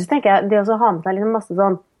 Ellers tenker jeg, det å ha med seg liksom masse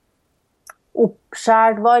sånn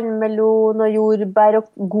oppskjært vannmelon og jordbær og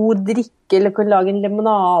god drikke, eller kan lage en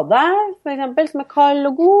limonade, for eksempel, som er kald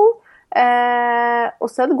og god. Og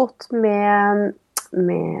så er det godt med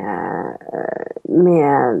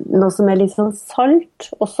noe som er litt sånn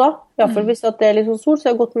salt også. I hvert fall hvis det er litt sånn sol, så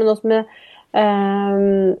er det godt med noe som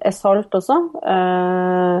er salt også.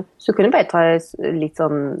 Så kunne du bare ta litt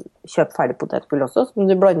sånn kjøp ferdig potetgull også, som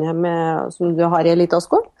du blander med, som du har i en liten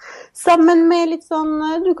skål. Sammen med litt sånn,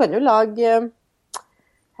 du kan jo lage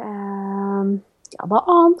hva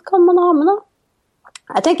annet kan man ha med da?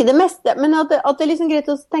 Jeg tenker det meste, men at det er liksom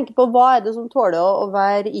greit å tenke på hva er det som tåler å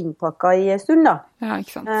være innpakket i en stund da. Ja,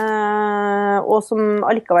 ikke sant. Og som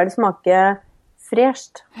allikevel smaker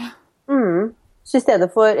fresht. Så i stedet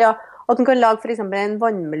for, ja, at man kan lage for eksempel en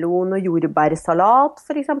vannmelon og jordbærsalat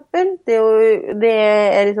for eksempel. Det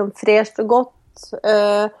er liksom fresht og godt.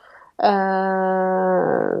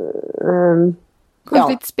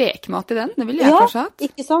 Kanskje litt spekmat i den, det vil jeg kanskje hatt. Ja,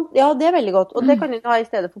 ikke sant? Ja, det er veldig godt. Og det kan du ha i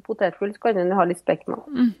stedet for potetgull, så kan du ha litt spekmat.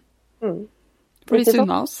 For de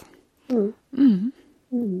sunner oss.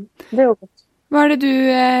 Det er jo godt. Hva er det du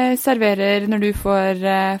serverer når du får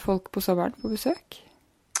folk på sommeren på besøk?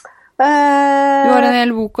 Du har en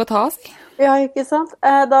hel bok å ta, si. Ja, ikke sant?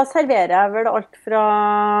 Da serverer jeg vel alt fra...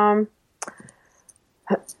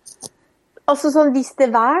 Altså sånn, hvis det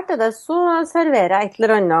er vært det, så serverer jeg et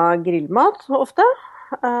eller annet grillmat ofte.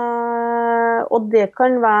 Og det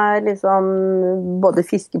kan være liksom både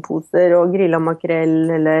fiskeposer og grillet makrell,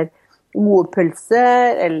 eller gode pølser,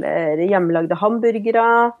 eller hjemmelagde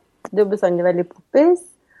hamburgere. Det er jo bestandig veldig poppis.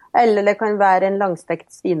 Eller det kan være en langstekt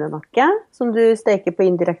svinenakke, som du steker på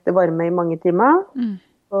indirekte varme i mange timer.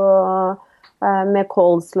 Og, med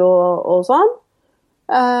coleslaw og sånn.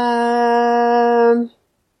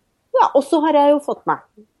 Ja, og så har jeg jo fått meg.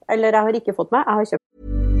 Eller jeg har ikke fått meg, jeg har kjøpt.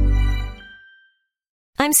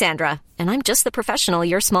 I'm Sandra, and I'm just the professional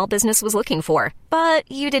your small business was looking for. But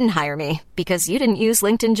you didn't hire me, because you didn't use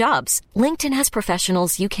LinkedIn Jobs. LinkedIn has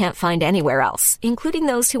professionals you can't find anywhere else, including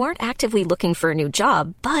those who aren't actively looking for a new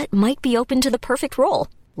job, but might be open to the perfect role,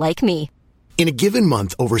 like me. In a given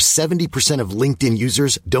month, over 70% of LinkedIn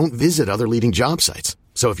users don't visit other leading job sites.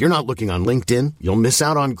 So if you're not looking on LinkedIn, you'll miss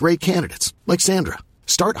out on great candidates, like Sandra.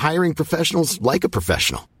 Start hiring professionals like a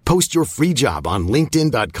professional. Post your free job on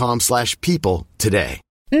linkedin.com/people today.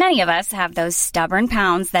 Many of us have those stubborn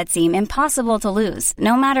pounds that seem impossible to lose,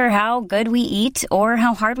 no matter how good we eat or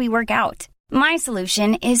how hard we work out. My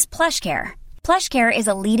solution is PlushCare. PlushCare is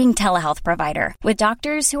a leading telehealth provider with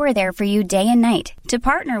doctors who are there for you day and night to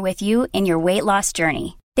partner with you in your weight loss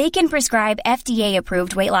journey. They can prescribe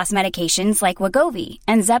FDA-approved weight loss medications like Wegovy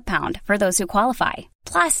and Zepbound for those who qualify.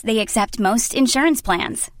 Plus, they accept most insurance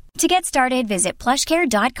plans. To get started, visit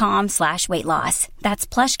plushcare.com/weightloss. That's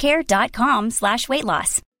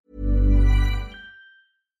plushcare.com/weightloss.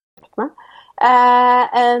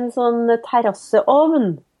 En sånn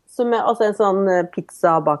terrasseovn, som er altså en sånn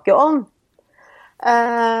pizzabakeovn,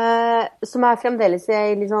 som jeg fremdeles er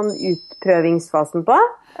i litt sånn utprøvingsfasen på.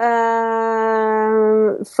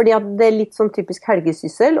 Fordi at det er litt sånn typisk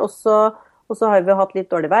helgesyssel, og så har vi hatt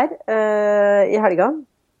litt dårlig vær i helga,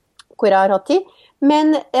 hvor jeg har hatt tid.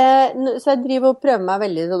 Men, så jeg driver og prøver meg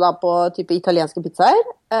veldig da, på type italienske pizzaer.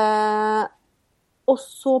 Og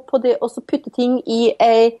så putte ting i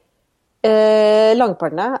ei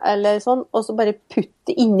langpanne, eller sånn, og så bare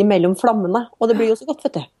putte inni mellom flammene. Og det blir jo så godt,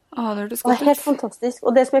 vet du. Det er helt fantastisk.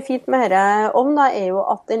 Og det som er fint med denne ovnen da, er jo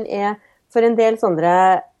at den er for en del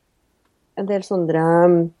sånne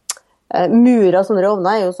murer, sånne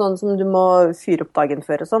ovner er jo sånn som du må fyre opp dagen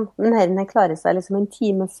før og sånn. Men her klarer seg liksom en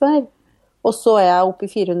time før. Og så er jeg oppe i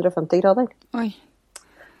 450 grader. Oi.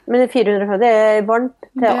 Men 450 er varmt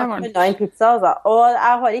til å ha en pizza, altså. Og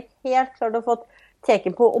jeg har ikke helt klart å få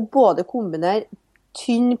teken på å både kombinere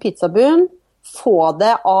tynn pizzabunn, få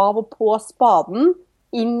det av og på spaden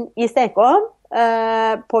inn i stekeovn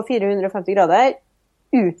på 450 grader,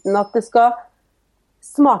 uten at det skal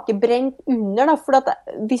smaker brent under, da, for at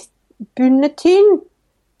hvis bunnen tynn,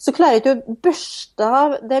 så klarer jeg ikke å børste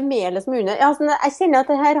av det melet som under. Ja, sånn, jeg kjenner at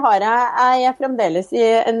her jeg er fremdeles i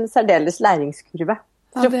en særdeles læringskurve.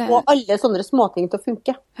 For å få alle sånne småting til å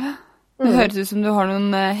funke. Det høres ut som du har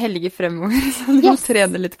noen hellige fremover som du må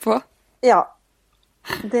trene litt på. Ja.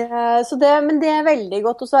 Men det er veldig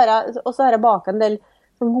godt. Og så har jeg baket en del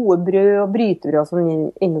sånn gode brød og brytebrød og sånn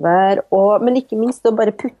inni der. Men ikke minst å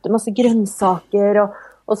bare putte masse grønnsaker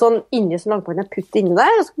og sånn inni så langt på den putte inni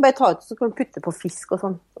der. Og så kan bare ta ut så kan du putte på fisk og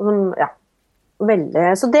sånn. Ja. Veldig.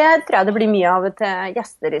 Så det tror jeg det blir mye av til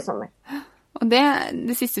gjester i sommer. Og det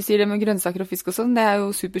siste du sier, det med grønnsaker og fisk og sånn, det er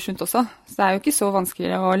jo supersunt også. Så det er jo ikke så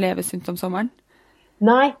vanskelig å leve sunt om sommeren.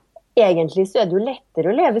 Nei, egentlig så er det jo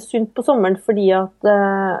lettere å leve sunt på sommeren fordi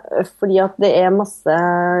at det er masse,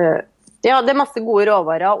 det er masse gode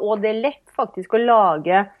råvarer, og det er lett faktisk å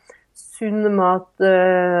lage sunn mat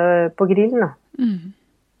på grillen.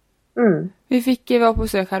 Vi var på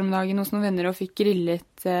besøk her om dagen hos noen venner og fikk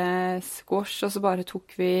grillet squash, og så bare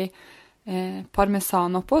tok vi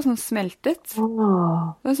parmesan oppå, sånn smeltet. Det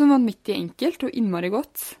var sånn vanvittig enkelt og innmari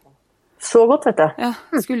godt. Så godt, vet du. Ja,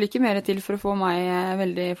 skulle ikke mer til for å få meg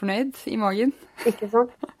veldig fornøyd i magen. Ikke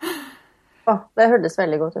sant? Det hørtes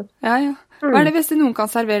veldig godt ut. Ja. Hva er det beste noen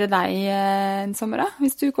kan servere deg en sommer, da?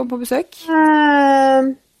 Hvis du kommer på besøk?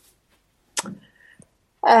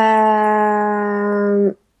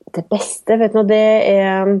 Det beste, vet du, det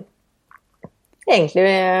er egentlig,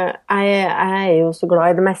 jeg er jo så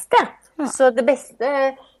glad i det meste. Så det beste,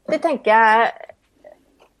 det tenker jeg,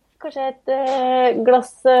 kanskje et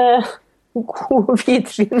glass god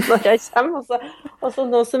hvitvin når jeg kommer, og så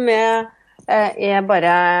noe som er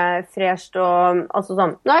bare fresht og altså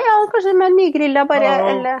sånn, kanskje med nygrillet bare,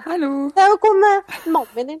 eller hallo. Det er jo kommet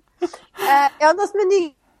mannen min inn. Noe som er ny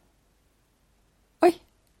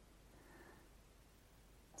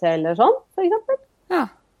eller sånn, for eksempel. Ja.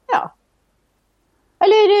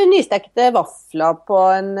 Eller nystekte vafler på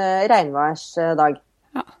en regnværsdag.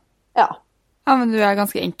 Ja, men du er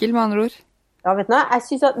ganske enkel med andre ord. Ja, vet du, jeg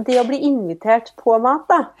synes at det å bli invitert på mat,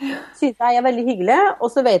 synes jeg er veldig hyggelig. Og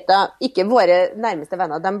så vet jeg, ikke våre nærmeste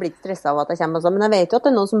venner, de blir ikke stresset av at jeg kommer, men jeg vet jo at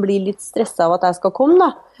det er noen som blir litt stresset av at jeg skal komme, da.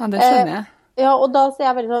 Ja, det skjønner jeg. Ja, og da så er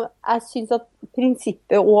jeg veldig sånn, jeg synes at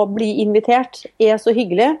prinsippet å bli invitert er så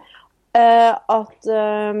hyggelig, at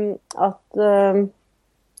jeg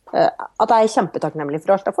er kjempetakknemlig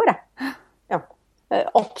for alt jeg får, jeg. Ja.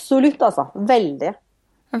 Absolutt, altså. Veldig.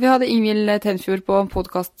 Vi hadde Ingvild Tenfjord på en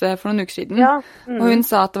podcast for noen uker siden, og hun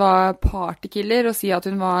sa at det var partykiller å si at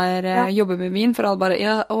hun jobber med vin, for alle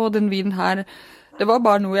bare, den vinen her, det var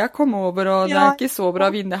bare noe jeg kom over, og det er ikke så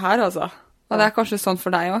bra vin det her, altså. Og det er kanskje sånn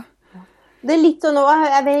for deg også. Det er litt sånn,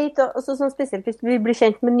 jeg vet, sånn spesielt hvis vi blir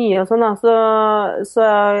kjent med nye og sånn, så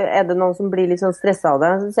er det noen som blir litt sånn stresset av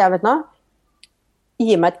det. Så jeg vet nå,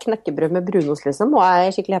 gi meg et knekkebrød med brunost, liksom, og jeg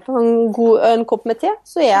er skikkelig happy. En kopp med te,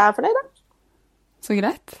 så er jeg fornøyd, da. Så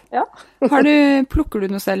greit. Ja. Plukker du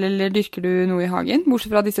noe selv, eller dyrker du noe i hagen,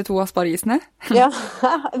 bortsett fra disse 2 aspargisene? Ja,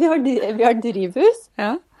 vi har drivhus.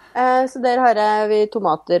 Ja. Så der har vi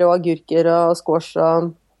tomater og agurker og squash og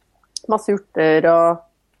masse urter og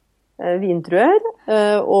vintruer,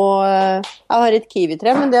 og jeg har et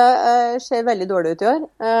kiwitre, men det ser veldig dårlig ut i år.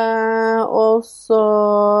 Og så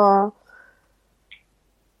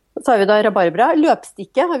har vi da rabarbra.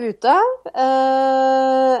 Løpstikke har vi ute,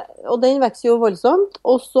 og den vokser jo voldsomt.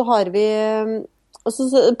 Og så har vi, og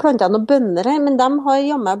så planter jeg noen bønner her, men de har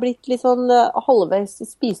jammen blitt litt sånn halvveis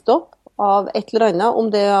spist opp av et eller annet, om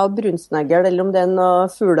det er brunsnegl eller om det er noen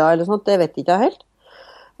fugler eller sånt, det vet ikke jeg helt.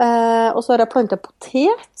 Og så har jeg plantet potet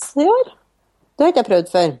i år. Det har ikke jeg prøvd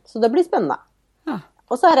før, så det blir spennende. Ja.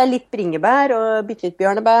 Og så har jeg litt bringebær og bitte litt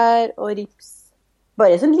bjørnebær og rips.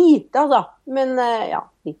 Bare sånn lite, altså. Men ja,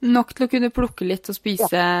 litt. Nok til å kunne plukke litt og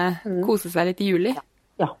spise, kose seg litt i juli.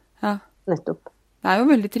 Ja, nettopp. Det er jo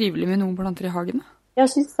veldig trivelig med noen planter i hagen, da. Jeg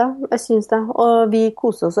synes det. Og vi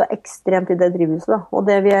koser oss så ekstremt i det drivhuset, da. Og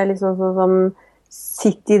det vi er liksom sånn som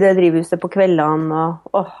sitter i det drivhuset på kveldene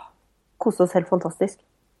og koser oss helt fantastisk.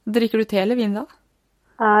 Drikker du te eller vin da?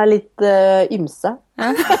 Jeg er litt ymse. Ja.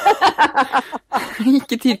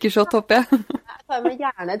 Ikke tyrkershot, håper jeg. Jeg tar meg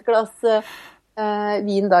gjerne et glass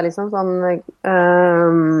vin da, liksom, sånn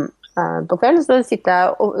på kveld. Så sitter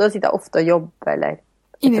jeg ofte og jobber, eller...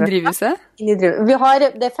 Inni drivhuset? Vi har,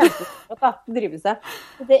 det er 50 da, drivhuset.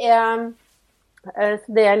 Det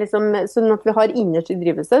er liksom, sånn at vi har innerst i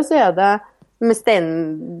drivhuset, så er det med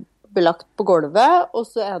steinbelagt på gulvet, og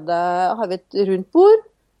så har vi et rundt bord,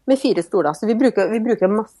 med 4 stoler, så vi bruker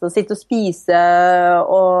masse å sitte og spise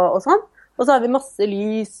og sånn, og så har vi masse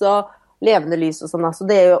lys og levende lys og sånn,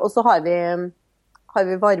 og så har har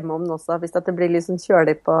vi varmeovn også, hvis det blir litt sånn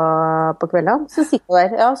kjølig på kveldene. Så sitter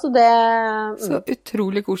jeg der. Ja, så det... Så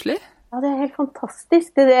utrolig koselig. Ja, det er helt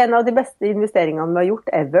fantastisk. Det er en av de beste investeringene vi har gjort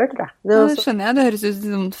ever, tror jeg. Det skjønner jeg. Det høres ut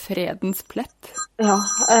som fredens plett. Ja,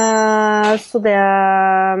 så det...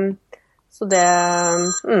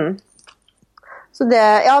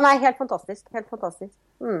 Ja, nei, helt fantastisk. Helt fantastisk.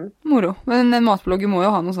 Moro. Men en matblogger må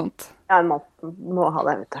jo ha noe sånt. Ja, en mat må ha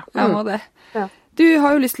det, vet du. Jeg må det. Ja. Du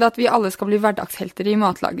har jo lyst til at vi alle skal bli hverdagshelter i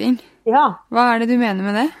matlaging. Ja. Hva er det du mener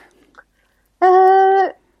med det?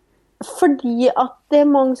 Fordi at det er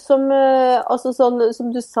mange som, altså sånn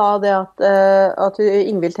som du sa det at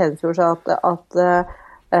Ingvild Tenfjord sa at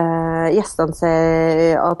gjestene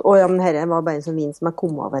sier at ja, men dette var bare en sånn vin som jeg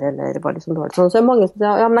kom over, eller var liksom dårlig. Sånn. Så er det mange som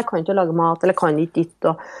sier, ja, men jeg kan ikke lage mat, eller kan ikke ditt,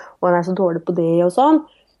 og jeg er så dårlig på det, og sånn.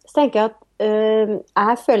 Så tenker jeg at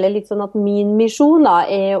jeg føler litt sånn at min misjon da,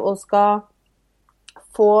 er å skal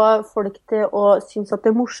få folk til å synes at det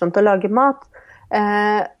er morsomt å lage mat.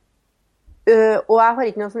 Og jeg har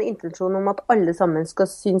ikke noen sånn intensjon om at alle sammen skal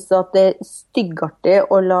synes at det er styggartig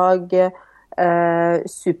å lage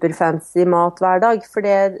superfancy mat hver dag, for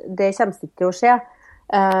det kommer ikke til å skje.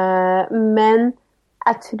 Men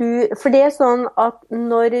jeg tror, for det er sånn at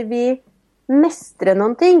når vi mestrer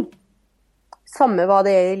noen ting, samme hva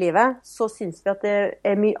det er i livet, så synes vi at det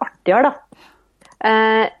er mye artigere da.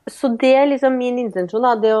 Så det er liksom min intensjon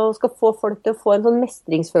da, det å skal få folk til å få en sånn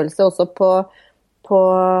mestringsfølelse også på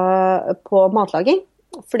matlaging,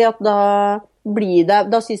 fordi at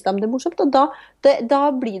da synes de det er morsomt, og da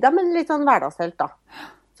blir de en litt sånn hverdagshelt da.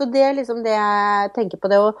 Så det er liksom det jeg tenker på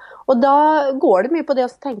det, og da går det mye på det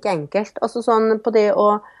å tenke enkelt, altså sånn på det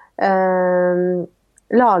å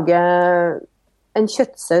lage en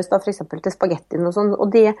kjøttsaus da, for eksempel til spagettien og sånn, og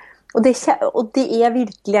det er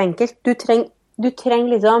virkelig enkelt. Du trenger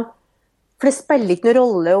liksom, for det spiller ikke noen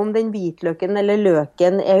rolle om den hvitløken eller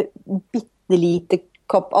løken er bittelite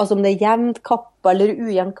kapp, altså om det er jevnt kappa eller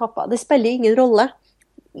ujevnt kappa, det spiller ingen rolle.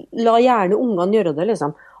 La gjerne ungene gjøre det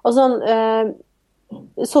liksom. Og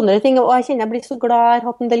sånne ting, og jeg kjenner jeg blir så glad, jeg har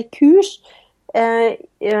hatt en del kurs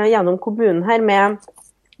gjennom kommunen her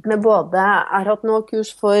med både, jeg har hatt noen kurs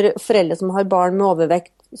for foreldre som har barn med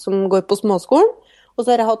overvekt som går på småskolen, og så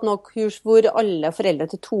har jeg hatt noen kurs hvor alle foreldre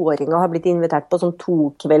til 2-åringer har blitt invitert på sånn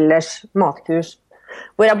 2-kvelders matkurs,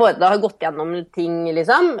 hvor jeg både har gått gjennom ting,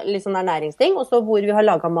 liksom, litt sånn ernæringsting, og så hvor vi har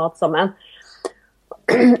laget mat sammen.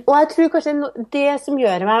 Og jeg tror kanskje det som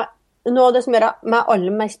gjør meg, noe av det som gjør meg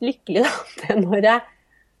aller mest lykkelig da, det er når jeg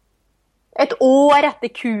et år etter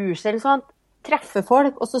kurs eller sånt, treffer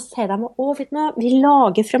folk, og så sier de, vet du, vi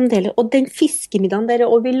lager fremdeles, og den fiskemiddagen der,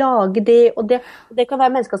 og vi lager det, og det kan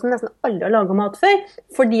være mennesker som nesten aldri har laget mat før,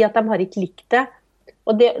 fordi at de har ikke likt det,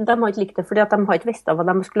 og de har ikke likt det fordi at de har ikke visst hva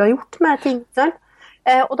de skulle ha gjort med ting, sant?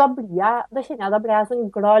 Og da kjenner jeg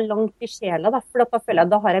sånn glad langt i sjela, da, for da føler jeg,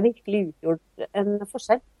 da har jeg virkelig utgjort en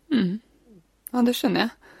forskjell. Ja, det skjønner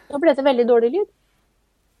jeg. Da ble det veldig dårlig lyd.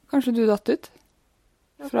 Kanskje du datt ut?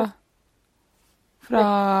 Fra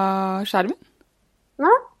skjermen?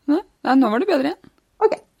 Nei, nå var det bedre igjen.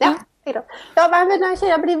 Ok, ja. Ja, men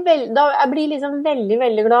jeg blir liksom veldig,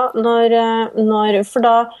 veldig glad for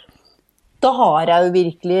da har jeg jo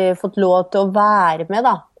virkelig fått lov til å være med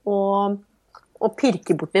da, og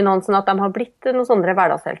pirke bort i noen sånn at de har blitt noen sånne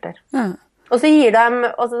hverdagshelter. Og så gir de,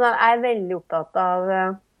 jeg er veldig opptatt av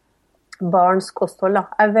barns kosthold da,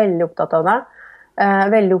 jeg er veldig opptatt av det.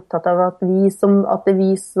 Veldig opptatt av at det er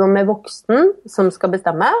vi som er voksen som skal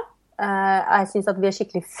bestemme. Jeg synes at vi er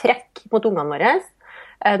skikkelig frekk mot ungene våre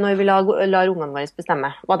når vi lar ungene våre bestemme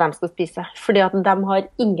hva de skal spise. Fordi at de har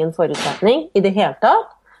ingen forutsetning i det hele tatt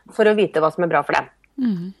for å vite hva som er bra for dem.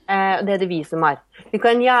 Det er det vi som har. Vi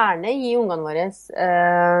kan gjerne gi ungene våre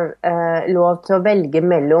lov til å velge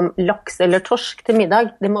mellom laks eller torsk til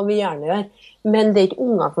middag. Det må vi gjerne gjøre. Men det er ikke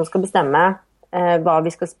ungene som skal bestemme hva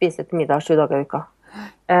vi skal spise til middag 7 dager i uka.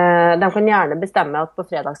 De kan gjerne bestemme at på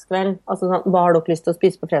fredagskveld, altså sånn, hva har dere lyst til å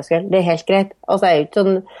spise på fredagskveld? Det er helt greit. Altså, jeg er jo ikke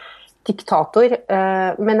sånn diktator,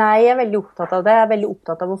 men jeg er veldig opptatt av det. Jeg er veldig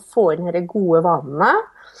opptatt av å få inn disse gode vanene.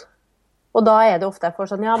 Og da er det ofte jeg får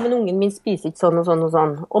sånn, ja, men ungen min spiser ikke sånn og sånn og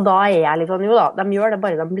sånn. Og da er jeg litt sånn, jo da, de gjør det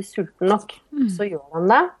bare de blir sulten nok. Så gjør de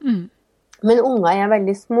det. Men unger er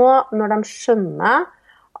veldig små når de skjønner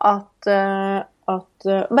at kan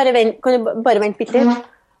du bare vente bitte litt?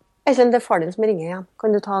 Jeg skjønner, det er far din som ringer igjen.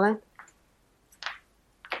 Kan du ta den?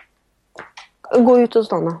 Gå ut og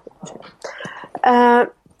stå nå.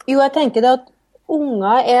 Jo, jeg tenker det at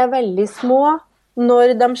unger er veldig små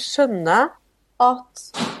når de skjønner at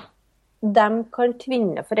de kan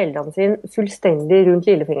tvinne foreldrene sine fullstendig rundt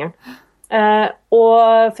lillefingeren. Og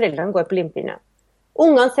foreldrene går på limpinne.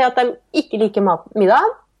 ungene sier at de ikke liker middag,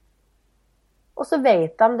 og så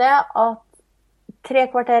vet de det at 3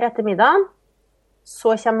 kvarter etter middagen,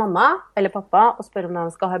 så kommer mamma eller pappa og spør om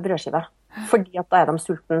de skal ha brødskive. Fordi at da er de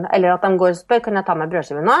sulten. Eller at de går og spør, kan jeg ta meg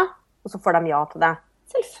brødskive nå? Og så får de ja til det.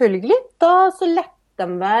 Selvfølgelig, da så letter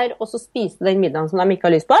de være og så spiser den middagen som de ikke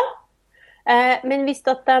har lyst på. Men hvis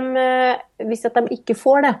at de ikke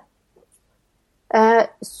får det,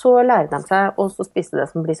 så lærer de seg å spise det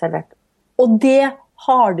som blir servert. Og det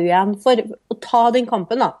har du igjen for å ta den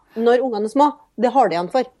kampen da, når ungene er små. Det har du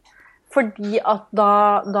igjen for. Fordi at da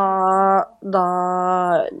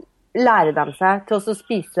lærer de seg til å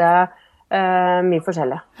spise mye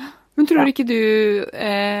forskjellig. Men tror ikke du...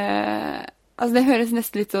 altså det høres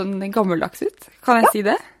nesten litt sånn gammeldags ut. Kan jeg si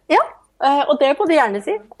det? Ja, og det må du gjerne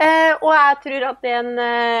si. Og jeg tror at det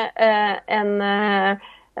er en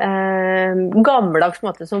gammeldags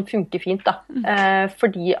måte som funker fint da.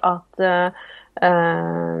 Fordi at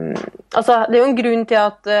altså, det er jo en grunn til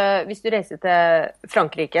at hvis du reiser til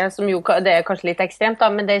Frankrike, som jo det er kanskje litt ekstremt da,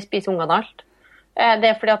 men det spiser ungene alt. Det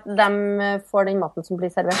er fordi at de får den maten som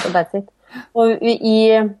blir servert, og that's it.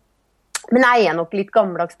 Men jeg er nok litt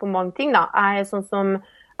gammeldags på mange ting da. Jeg er sånn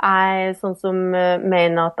som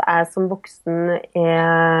mener at jeg som voksen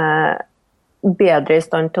er bedre i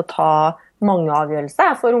stand til å ta mange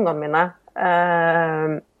avgjørelser for ungene mine.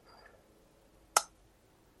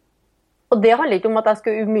 Og det handler ikke om at jeg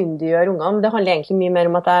skal umyndiggjøre ungene, det handler egentlig mye mer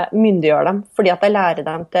om at jeg myndiggjør dem, fordi at jeg lærer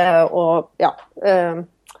dem til å,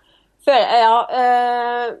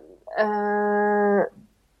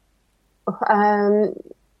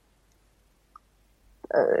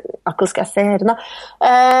 hva skal jeg si her da?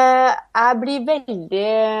 Jeg blir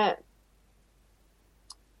veldig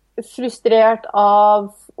frustrert av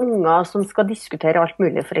unger som skal diskutere alt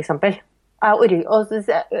mulig, for eksempel.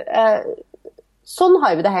 Sånn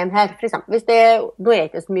har vi det hjemme her, for eksempel. Hvis det, nå er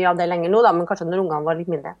ikke så mye av det lenger nå, da, men kanskje når ungene var litt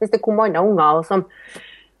mindre. Hvis det kom andre unger som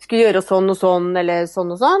skulle gjøre sånn og sånn, eller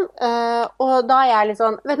sånn og sånn, og da er jeg litt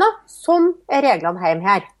sånn, vet du, sånn er reglene hjemme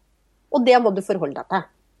her. Og det må du forholde deg til.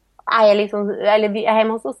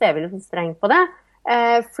 Hjemme hos oss er vi litt streng på det,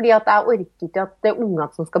 fordi at jeg orker ikke at det er ungene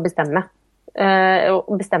som skal bestemme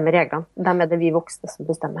reglene. Dem er det vi voksne som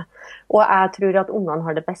bestemmer. Og jeg tror at ungene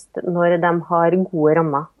har det best når de har gode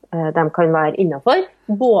rammer. De kan være innenfor,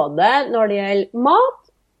 både når det gjelder mat,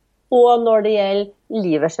 og når det gjelder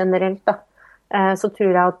livet generelt. Da. Så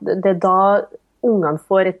tror jeg at det er da ungene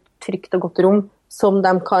får et trygt og godt rom, som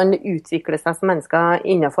de kan utvikle seg som mennesker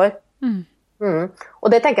innenfor. Og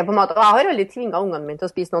det tenker jeg på en måte, og jeg har aldri tvinget ungene mine til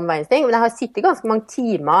å spise noen verdens ting, men jeg har sittet ganske mange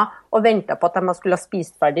timer og ventet på at de skulle ha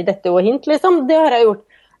spist ferdig dette og hint, liksom. Det har jeg gjort.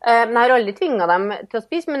 Men jeg har aldri tvinget dem til å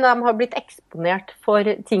spise, men de har blitt eksponert for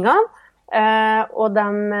tingene, og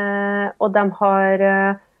de har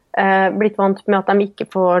blitt vant med at de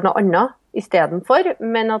ikke får noe annet i stedet for,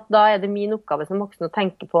 men at da er det min oppgave som voksen å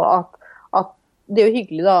tenke på at det er jo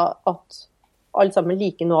hyggelig da at alle sammen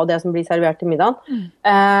liker noe av det som blir servert til middagen.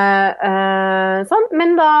 Sånn.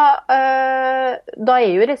 Men da er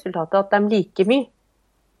jo resultatet at de liker mye.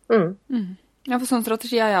 Ja, for sånn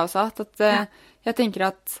strategi har jeg også hatt. At, jeg tenker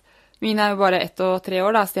at mine er jo bare 1 og 3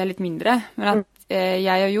 år, da, så de er litt mindre. Men at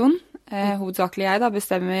jeg og Jon, hovedsakelig jeg, da,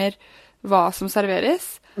 bestemmer hva som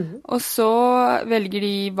serveres. Og så velger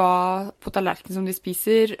de hva på tallerken som de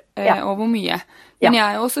spiser, og hvor mye. Men jeg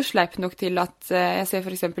er jo også sleip nok til at jeg ser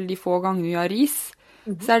for eksempel de få gangene vi har ris,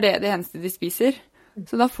 så er det eneste de spiser.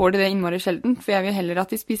 Så da får de det innmari sjelden, for jeg vil heller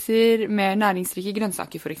at de spiser mer næringsrike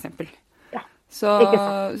grønnsaker, for eksempel. Så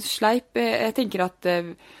sleip, jeg tenker at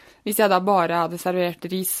hvis jeg da bare hadde servert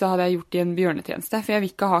ris, så hadde jeg gjort det en bjørnetjeneste, for jeg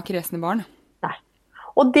vil ikke ha kresne barn.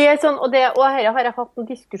 Og det er sånn, og her har jeg hatt noen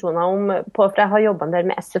diskusjoner om, for jeg har jobbet en del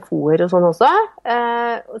med SFO-er og sånn også,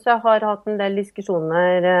 så jeg har hatt en del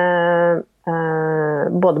diskusjoner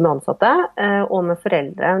både med ansatte og med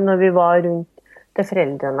foreldre, når vi var rundt til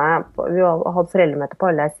foreldrene, vi hadde foreldremøte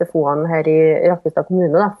på alle SFO-ene her i Rakkestad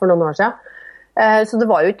kommune da, for noen år siden, så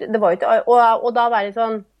det var jo ikke, og da var det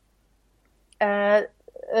sånn,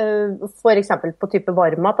 for eksempel på type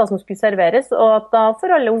varmmat da, som skulle serveres, og at da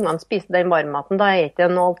for alle ungene spise den varmmaten, da er ikke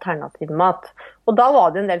en alternativ mat. Og da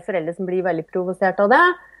var det en del foreldre som blir veldig provosert av det,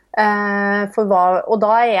 og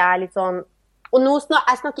da er jeg litt sånn, og nå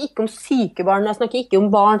jeg snakker ikke om syke barn, jeg snakker ikke om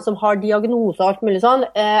barn som har diagnose og alt mulig sånn,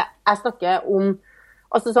 jeg snakker om,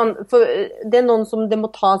 altså sånn, for det er noen som det må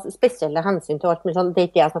ta spesielle hensyn til alt mulig sånn, det er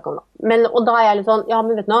ikke det jeg snakker om da. Og da er jeg litt sånn, ja,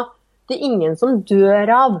 men vet du nå, det er ingen som dør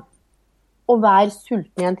av å være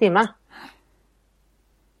sulten i en time.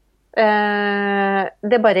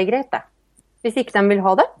 Det er bare greit det. Hvis ikke de vil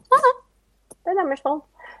ha det, det er deres valg.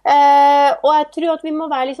 Og jeg tror at vi må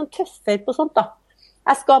være litt sånn tøffere på sånt da.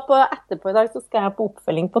 Jeg skal etterpå I dag så skal jeg på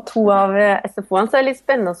oppfølging på 2 av SFO-ene, så det litt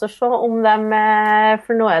spennende å se om de,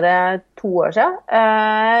 for nå det 2 år siden,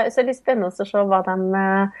 så det litt spennende å se hva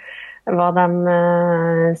de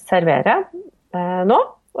serverer nå,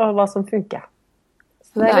 og hva som funker.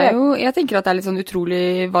 Jeg tenker at det litt sånn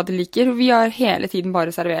utrolig hva de liker. Vi har hele tiden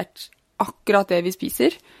bare servert akkurat det vi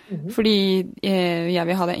spiser, fordi jeg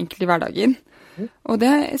vil ha det enkelt I hverdagen. Og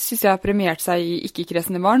det synes jeg har premiert seg I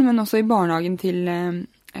ikke-kresende barn, men også I barnehagen til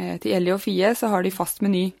Ellie og Fie, så har de fast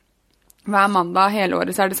meny. Hver mandag hele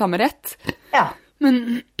året så det samme rett. Ja.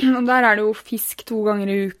 Men og der det jo fisk 2 ganger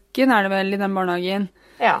I uken, det vel I den barnehagen.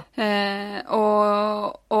 Ja.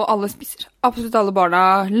 Og alle spiser. Absolutt alle barna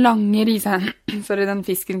langer I seg den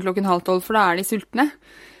fisken 11:30, for da de sultne.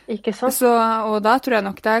 Ikke sant? Og da tror jeg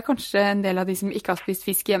nok det kanskje en del av de som ikke har spist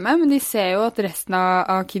fisk hjemme, men de ser jo at resten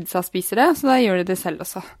av kidsa spiser det, så da gjør de det selv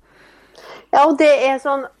også. Ja, og det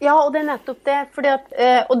sånn, ja, og det nettopp det, fordi at,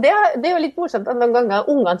 og det jo litt morsomt at noen ganger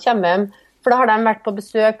ungene kommer hjem, for da har de vært på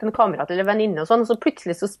besøk til en kamerat eller venninne og sånn, og så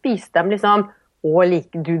plutselig så spiser de liksom,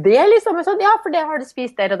 liker du det liksom? Og sånn, ja, for det har du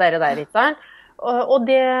spist der og der og der, ikke sant? Og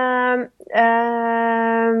det,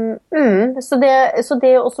 så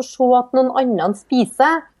det også se at noen andre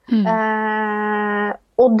spiser,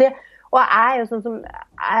 og jeg jo sånn som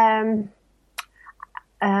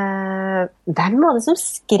hvem var det som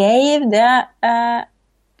skrev det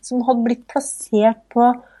som hadde blitt plassert på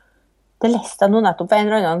det leste jeg nå nettopp for en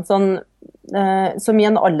eller annen sånn, som I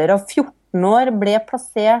en alder av 14 år ble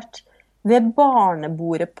plassert ved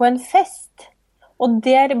barnebordet på en fest, og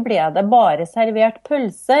der ble det bare servert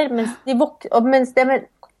pølser mens jeg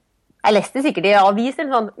leste sikkert I avis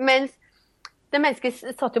eller sånn, mens det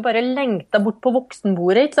mennesket satt jo bare lengta bort på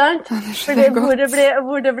voksenbordet, ikke sant?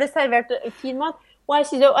 Hvor det ble servert fin mat. Og jeg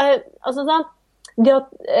synes jo, altså sånn,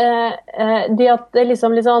 det at det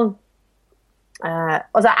liksom litt sånn,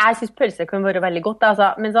 altså jeg synes pølser kan være veldig godt, altså,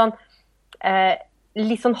 men sånn,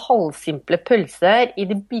 litt sånn halvsimple pølser I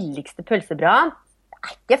de billigste pølsebrødene,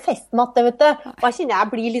 det ikke festmat, det vet du. Og jeg kjenner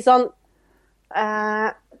jeg blir litt sånn,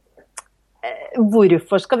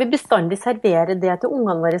 hvorfor skal vi bestandig servere det til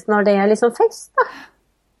ungene våre når det liksom fest da?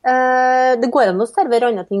 Det går an å servere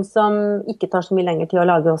andre ting som ikke tar så mye lenger tid å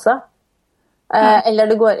lage også. Eller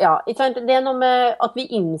det går, ja, det noe med at vi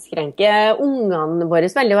innskrenker ungene våre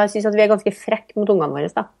veldig, og jeg synes at vi ganske frekke mot ungene våre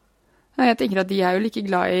da. Jeg tenker at de jo like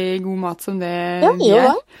glad I god mat som det vi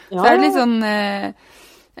Ja. Så det litt sånn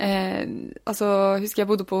altså, husker jeg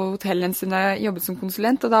bodde på hotell en stund da jeg jobbet som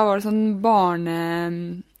konsulent, og da var det sånn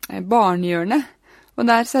barnehjørne, og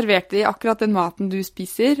der serverte de akkurat den maten du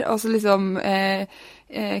spiser, og så liksom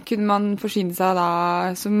kunne man forsyne seg da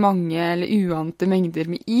så mange eller uante mengder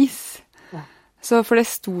med is. Ja. Så for det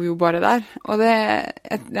sto jo bare der, og det,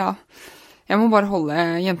 ja, jeg må bare holde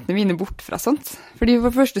jentene mine bort fra sånt. Fordi for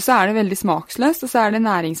det første så det veldig smaksløst, og så det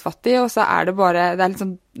næringsfattig, og så det bare, det litt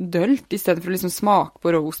sånn dølt, I stedet for å liksom smake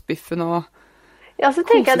på roastbiffen og ja, så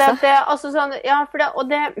tenker jeg det at det, altså sånn, ja, for det, og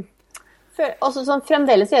det, altså sånn,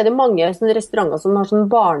 fremdeles det mange sånne restauranter som har sånn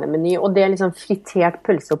barnemeny, og det liksom fritert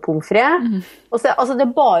pølse og pommes frites. Og så, altså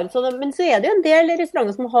det bare sånn, men så det jo en del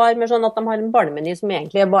restauranter som har mer sånn at de har en barnemeny som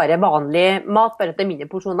egentlig bare vanlig mat, bare at det mindre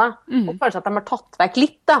porsjoner. Og kanskje at de har tatt vekk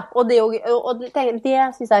litt da, og det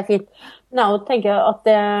synes jeg fint. Men jeg tenker at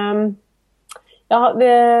det, ja,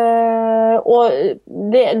 og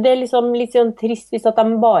det liksom litt sånn trist hvis at de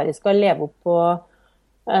bare skal leve opp på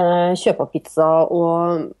kjøpepizza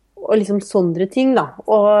og liksom sånne ting da,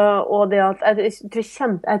 og det at jeg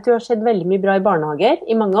tror det har skjedd veldig mye bra I barnehager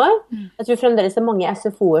I mange år. Jeg tror fremdeles det mange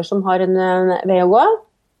SFO-er som har en vei å gå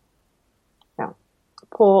ja,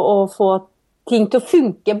 på å få ting til å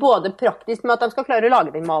funke både praktisk med at de skal klare å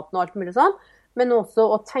lage den maten og alt mulig sånn, men også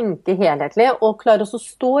å tenke helhetlig og klare å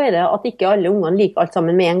stå I det at ikke alle ungene liker alt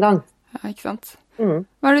sammen med en gang. Ja, ikke sant?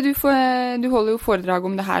 Hva det du holder jo foredrag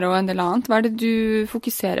om det her og en del annet. Hva det du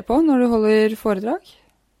fokuserer på når du holder foredrag?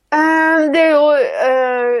 Det jo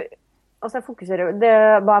altså jeg fokuserer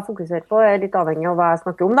hva jeg fokuserer på litt avhengig av hva jeg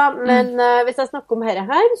snakker om da, men hvis jeg snakker om her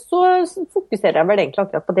så fokuserer jeg vel egentlig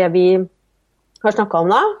akkurat på det vi har snakket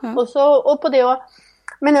om da, og på det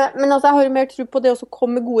men altså jeg har mer tro på det å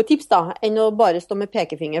komme med gode tips da, enn å bare stå med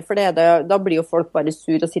pekefinger, for da blir jo folk bare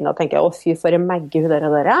sur og sinne og tenker, fy for en megge hun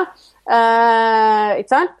der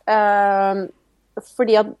ikke sant?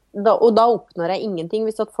 Fordi at da oppnår jeg ingenting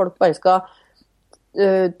hvis at folk bare skal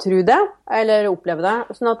tro det, eller oppleve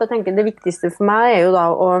det. Sånn at jeg tenker det viktigste for meg jo da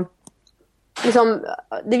å liksom,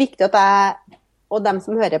 det er viktig at jeg og dem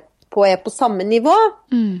som hører på på samme nivå,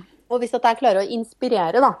 og hvis at jeg klarer å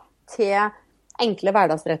inspirere da, til enkle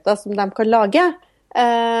hverdagsretter som de kan lage,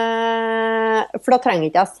 for da trenger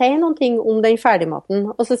ikke jeg å si noen ting om den ferdigmaten.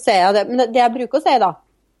 Og så sier jeg det, men det jeg bruker å si da,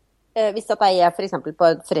 hvis at jeg er for eksempel på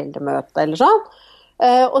et foreldremøte eller sånn,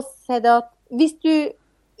 og så sier det at hvis du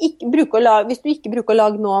ikke bruker å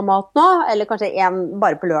lage noe mat nå, eller kanskje en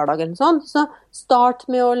bare på lørdag eller sånn, så start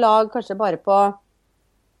med å lage kanskje bare på,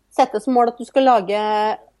 sette som mål at du skal lage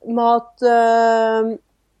mat 2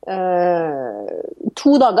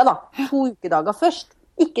 dager da, 2 ukedager først.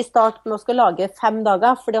 Ikke start med å skal lage 5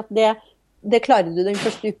 dager, fordi at det klarer du den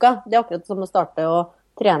første uka. Det er akkurat som å starte å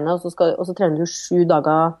trene, og så trener du 7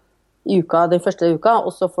 dager i uka den første uka,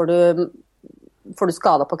 og så får du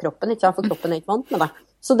skader på kroppen, ikke? For kroppen er ikke vant med det.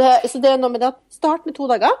 Så det er noe med det at start med 2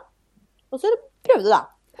 dager, og så prøver du det.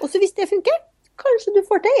 Og så hvis det funker, kanskje du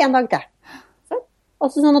får til 1 dag til.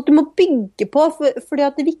 Altså sånn at du må bygge på, fordi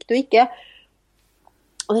at det er viktig å ikke...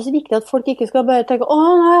 Og det er så viktig at folk ikke skal bare tenke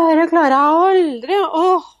nei, dette klarer jeg aldri.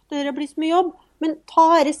 Dette blir så mye jobb. Men ta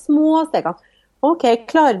disse små stegene. Ok,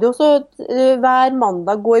 klarer du også hver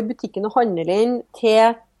mandag gå i butikken og handle inn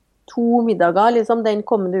til 2 middager liksom den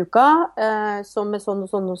kommende uka, som er sånn og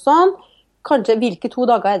sånn og sånn. Kanskje hvilke 2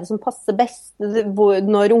 dager er det som passer best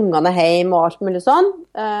når ungene er hjemme og alt mulig sånn.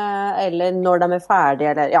 Eller når de er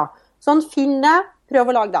ferdige. Eller, ja. Sånn, finn det, prøv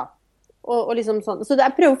å lage det. Og liksom sånn. Så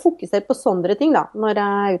jeg prøver å fokusere på sånne ting da, når jeg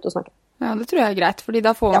er ute og snakker. Ja, det tror jeg er greit, fordi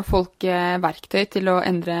da får folk verktøy til å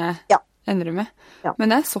endre med. Ja.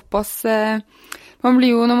 Men det er såpass... Man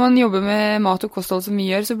blir jo, når man jobber med mat og kosthold som vi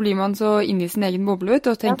gjør, så blir man så inne i sin egen boble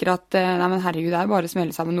og tenker at nei, men herregud, det er bare å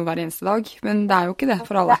smelle sammen noe hver eneste dag. Men det er jo ikke det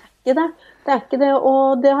for alle. Det er ikke det,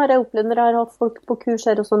 og det har jeg opplevd når jeg har hatt folk på kurs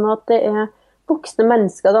her og sånn, at det er voksne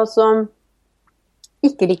mennesker da, som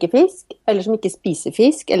ikke liker fisk, eller som ikke spiser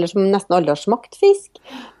fisk, eller som nesten aldri har smakt fisk,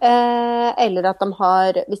 eller at de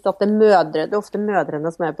har, hvis det er mødre, det er ofte mødrene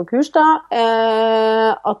som er på kurs da,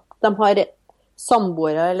 at de har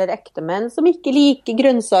samboere eller ektemenn som ikke liker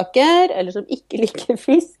grønnsaker, eller som ikke liker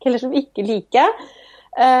fisk, eller som ikke liker,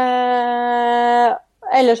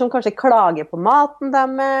 eller som kanskje klager på maten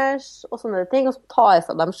deres, og sånne ting, og som tar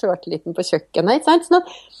seg dem selvtilliten på kjøkkenet, ikke sant? Sånn at,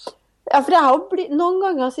 ja, for jeg har jo noen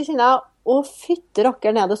ganger så kjenner jeg, fytte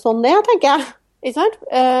rakker ned det sånn det, tenker jeg. Ikke sant?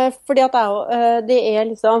 Fordi at det er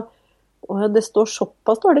liksom, det står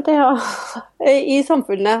såpass dårlig til i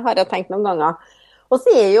samfunnet, har jeg tenkt noen ganger. Og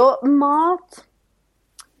så er jo mat,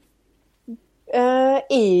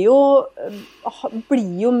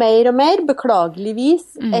 blir jo mer og mer, beklageligvis,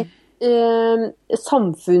 et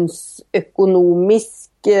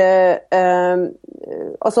samfunnsøkonomisk,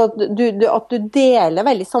 altså at du deler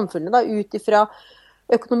veldig samfunnet da, ut ifra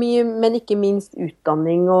økonomi, men ikke minst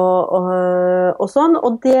utdanning og sånn,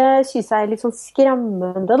 og det synes jeg er litt sånn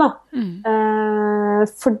skremmende da,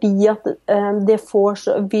 fordi at det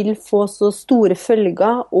vil få så store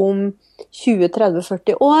følger om 20, 30,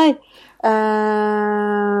 40 år,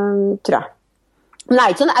 tror jeg. Men det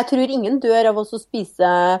er ikke sånn, jeg tror ingen dør av å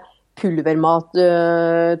spise pulvermat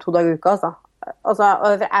 2 dager i uka, altså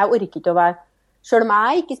jeg orker ikke å være, selv om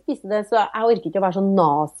jeg ikke spiser det, så jeg orker ikke å være sånn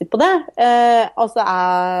nazi på det. Altså,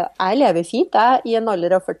 jeg lever fint, i en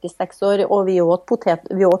alder av 46 år, og vi åt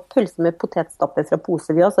pølse med potetstappe fra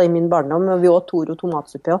pose, altså, i min barndom, og vi åt Toro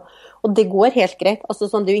tomatsuppe, og det går helt greit. Altså,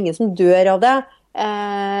 sånn, det er jo ingen som dør av det,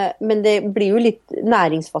 men det blir jo litt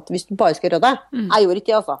næringsfattig hvis du bare skal gjøre det. Jeg gjorde ikke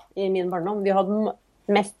det, altså, i min barndom. Vi hadde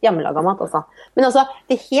mest hjemmelaget mat, altså. Men altså,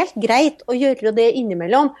 det er helt greit å gjøre det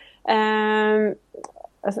innimellom,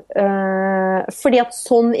 fordi at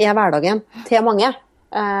sånn er hverdagen til mange,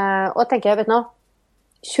 og jeg tenker, vet du noe,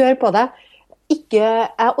 kjør på det.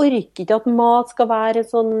 Jeg orker ikke at mat skal være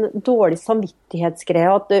en sånn dårlig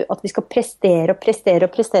samvittighetsgreie, at vi skal prestere og prestere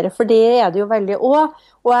og prestere, for det er det jo veldig også,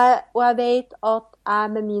 og jeg vet at jeg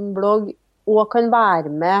med min blogg også kan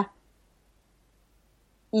være med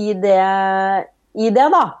i det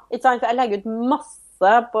da, ikke sant? Jeg legger ut masse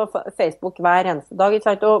på Facebook hver eneste dag, ikke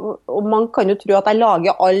sant? Og man kan jo tro at jeg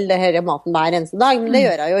lager all denne maten hver eneste dag, men det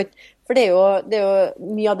gjør jeg jo ikke, for det er jo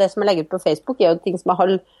mye av det som jeg legger ut på Facebook er jo ting som jeg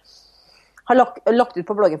har lagt ut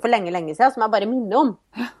på bloggen for lenge siden, som jeg bare minner om.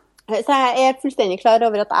 Så jeg er fullstendig klar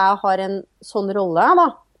over at jeg har en sånn rolle da,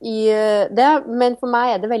 i det, men for meg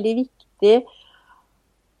er det veldig viktig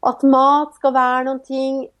at mat skal være noen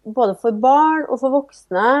ting, både for barn og for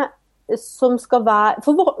voksne, som skal være,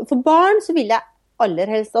 for barn så vil jeg aller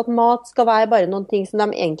helst at mat skal være bare noen ting som de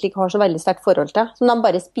egentlig ikke har så veldig sterkt forhold til, som de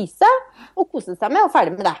bare spiser og koser seg med og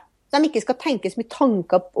ferdig med det. Så de ikke skal tenke så mye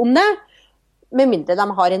tanker om det, med mindre de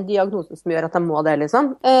har en diagnose som gjør at de må det, liksom.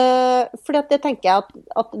 Fordi at det tenker jeg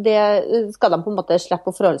at det skal de på en måte slippe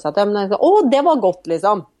å forholde seg til. Men det var godt,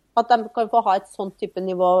 liksom. At de kan få ha et sånt type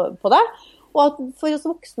nivå på det. Og at for oss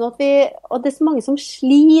voksne at det er så mange som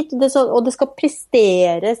sliter, og det skal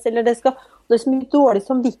presteres, eller det er så mye dårlig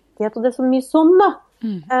samvittighet, og det er så mye sånn da,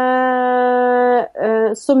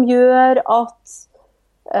 som gjør at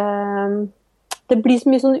det blir så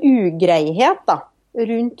mye sånn ugreihet da,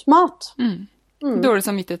 rundt mat. Dårlig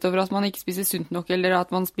samvittighet over at man ikke spiser sunt nok, eller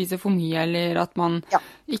at man spiser for mye, eller at man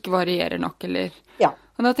ikke varierer nok, eller... Ja.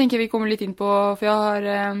 Og da tenker jeg vi kommer litt inn på, for jeg har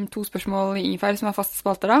 2 spørsmål i Ingefær som faste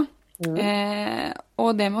spalter da. Og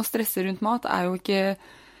det med å stresse rundt mat er jo ikke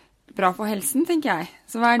bra for helsen, tenker jeg.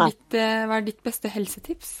 Så hva er ditt beste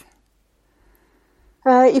helsetips?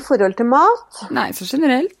 I forhold til mat? Nei, så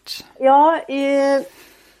generelt. Ja,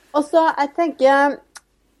 altså jeg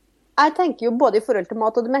tenker jo både i forhold til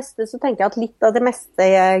mat og det meste, så tenker jeg at litt av det meste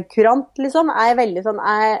er kurant, liksom. Jeg er veldig sånn,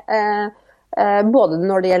 både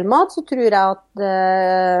når det gjelder mat, så tror jeg at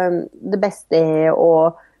det beste er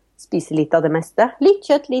å spise litt av det meste. Litt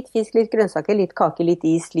kjøtt, litt fisk, litt grønnsaker, litt kake, litt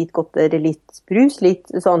is, litt godteri, litt brus, litt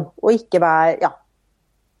sånn. Og ikke være, ja.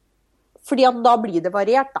 Fordi at da blir det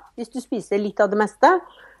variert, da. Hvis du spiser litt av det meste.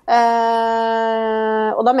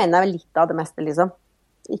 Og da mener jeg litt av det meste, liksom.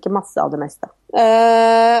 Ikke masse av det meste.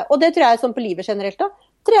 Og det tror jeg er sånn på livet generelt, da.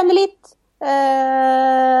 Trene litt,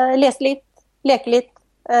 lese litt, leke litt.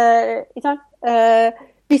 Ikke sant?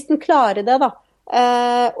 Hvis den klarer det, da.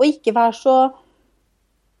 Og ikke være så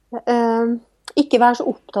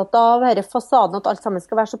opptatt av å være fasaden, at alt sammen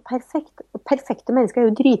skal være så perfekt. Perfekte mennesker er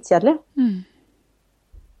jo dritkjedelig.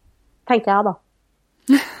 Tenker jeg da.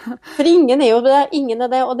 For ingen er jo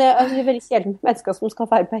det, og det er veldig kjedelig med mennesker som skal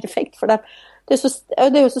være perfekt, for det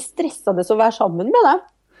er jo så stressende å være sammen med det.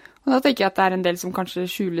 Og da tenker jeg at det er en del som kanskje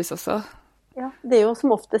skjules også. Ja, det er jo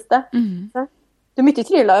som oftest det. Det er mye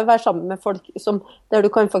triveligere å være sammen med folk der du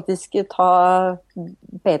kan faktisk ta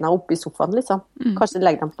beina opp i sofaen, liksom. Kanskje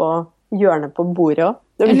legge dem på hjørnet på bordet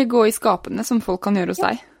også. Eller gå i skapene, som folk kan gjøre hos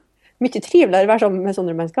deg. Mye triveligere å være sammen med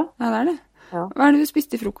sånne mennesker. Ja, det er det. Ja. Hva er det du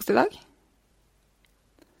spiste i frokost i dag?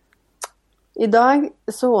 I dag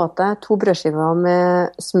så åt jeg 2 brødskiver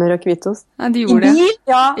med smør og hvitost. Ja, de gjorde det.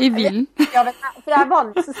 Ja. I bilen. Ja, for jeg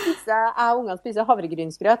vanligvis så spiser jeg og ungene spiser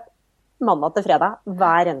havregrynsgrøt mandag til fredag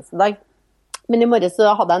hver eneste dag. Men i morgen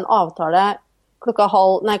så hadde jeg en avtale klokka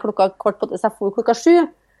 7:15, så jeg for klokka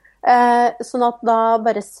 7. Sånn at da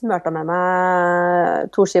bare smørte jeg med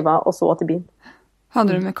meg 2 skiver og så til byen.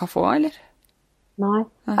 Hadde du med kaffe også, eller? Nei,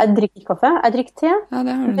 jeg drikker ikke kaffe, jeg drikker te. Ja,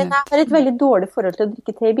 det har du. Men jeg har et veldig dårlig forhold til å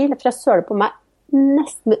drikke te i bil, for jeg søler på meg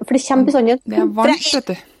nesten, for det kommer bestandig. Det er varmt, vet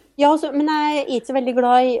du. Ja, altså, men jeg er ikke så veldig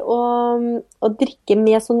glad i å drikke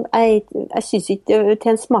med sånn, jeg synes ikke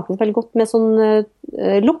teen smaker veldig godt med sånn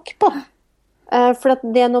lokk på. For at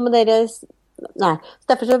det er noe med deres, nei, så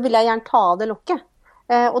derfor så vil jeg gjerne ta av det lokket.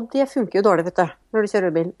 Og det funker jo dårlig, vet du, når du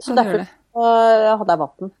kjører bil. Så derfor hadde jeg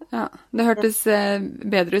vatten. Ja, det hørtes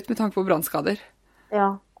bedre ut med tanke på brannskader. Ja,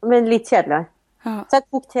 men litt kjedeligere. Ja. Så jeg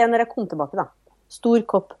tok te når jeg kom tilbake da. Stor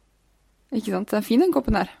kopp. Ikke sant? Det er fin den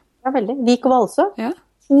koppen her. Ja, veldig. Vik og Valsø. Ja.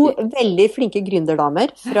 2 veldig flinke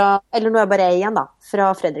gründerdamer eller nå er bare jeg igjen da, fra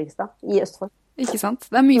Fredrikstad i Østfold. Ikke sant?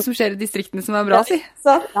 Det er mye som skjer i distriktene som er bra, si.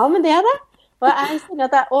 Ja, men det er det.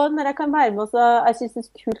 Og når jeg kan være med også, jeg synes det er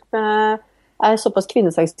så kult med, jeg er såpass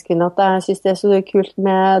kvinnesakskvinne at jeg synes det er så kult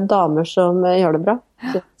med damer som gjør det bra.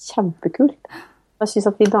 Det er kjempekult. Jeg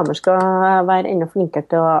synes at vi damer skal være enda flinkere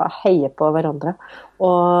til å heie på hverandre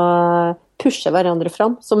og pushe hverandre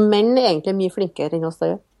fram, som menn er egentlig mye flinkere enn oss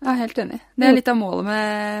da gjør. Ja, helt enig. Det er litt av målet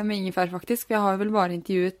med Ingefær, faktisk. Jeg har vel bare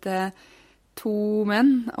intervjuet 2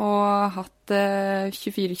 menn og hatt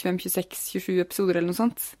 24, 25, 26, 27 episoder eller noe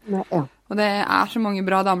sånt. Ja. Og det er så mange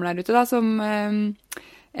bra damer der ute da, som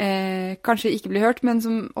kanskje ikke blir hørt, men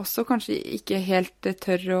som også kanskje ikke helt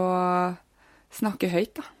tør å snakke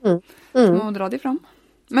høyt da. Så må dra de fram.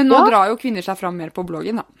 Men nå drar jo kvinner seg fram mer på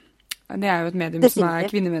bloggen da. Det er jo et medium som er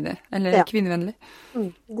kvinnemedie, eller kvinnevennlig.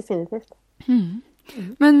 Definitivt.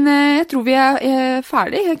 Men jeg tror vi er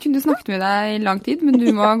ferdig. Jeg kunne snakket med deg i lang tid, men du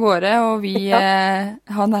må av gårde, og vi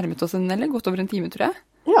har nærmet oss gått over en time, tror jeg.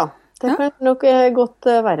 Ja, det kan nok godt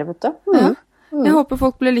være, vet du. Ja. Jeg håper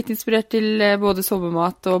folk ble litt inspirert til både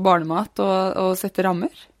sovemat og barnemat og sette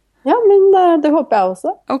rammer. Ja, men det håper jeg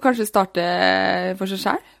også. Og kanskje starte for seg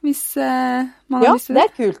selv, hvis man har lyst til det. Ja,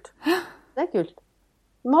 det er kult. Det er kult.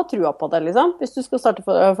 Du må ha trua på det, liksom. Hvis du skal starte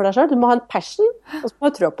for deg selv. Du må ha en passion, og så må du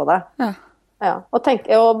ha trua på det. Ja.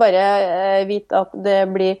 Og bare vite at det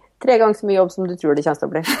blir 3 ganger så mye jobb som du tror det kommer til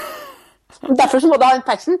å bli. Derfor så må du ha en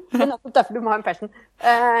passion. Derfor du må ha en passion.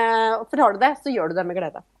 For har du det, så gjør du det med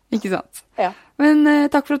glede. Ikke sant? Ja. Men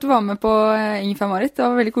takk for at du var med på Ingefær Marit. Det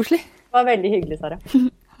var veldig koselig. Det var veldig hyggelig, Sara.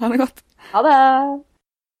 Ha det godt. Ha det.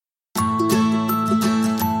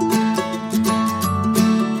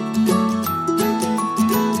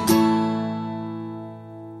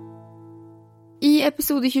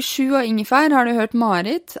 episode 27 av Ingefær har du hørt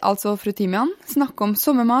Marit, altså fru Timian, snakke om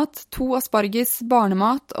sommermat, 2 asparges,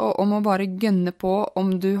 barnemat og om å bare gønne på om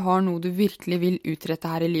du har noe du virkelig vil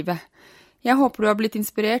utrette her i livet. Jeg håper du har blitt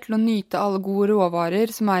inspirert til å nyte alle gode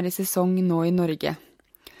råvarer som er i sesong nå i Norge.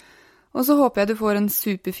 Og så håper jeg du får en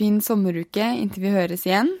superfin sommeruke inntil vi høres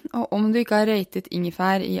igjen, og om du ikke har ratet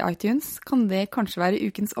Ingefær i iTunes, kan det kanskje være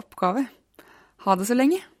ukens oppgave. Ha det så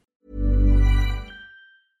lenge!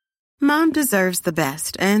 Mom deserves the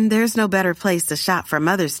best, and there's no better place to shop for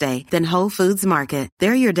Mother's Day than Whole Foods Market.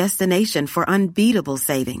 They're your destination for unbeatable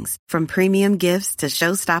savings, from premium gifts to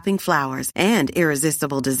show-stopping flowers and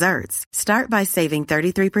irresistible desserts. Start by saving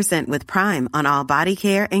 33% with Prime on all body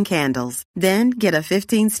care and candles. Then get a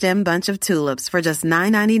 15-stem bunch of tulips for just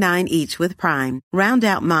 $9.99 each with Prime. Round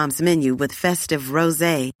out Mom's menu with festive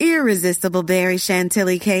rosé, irresistible berry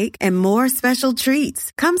chantilly cake, and more special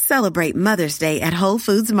treats. Come celebrate Mother's Day at Whole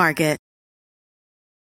Foods Market.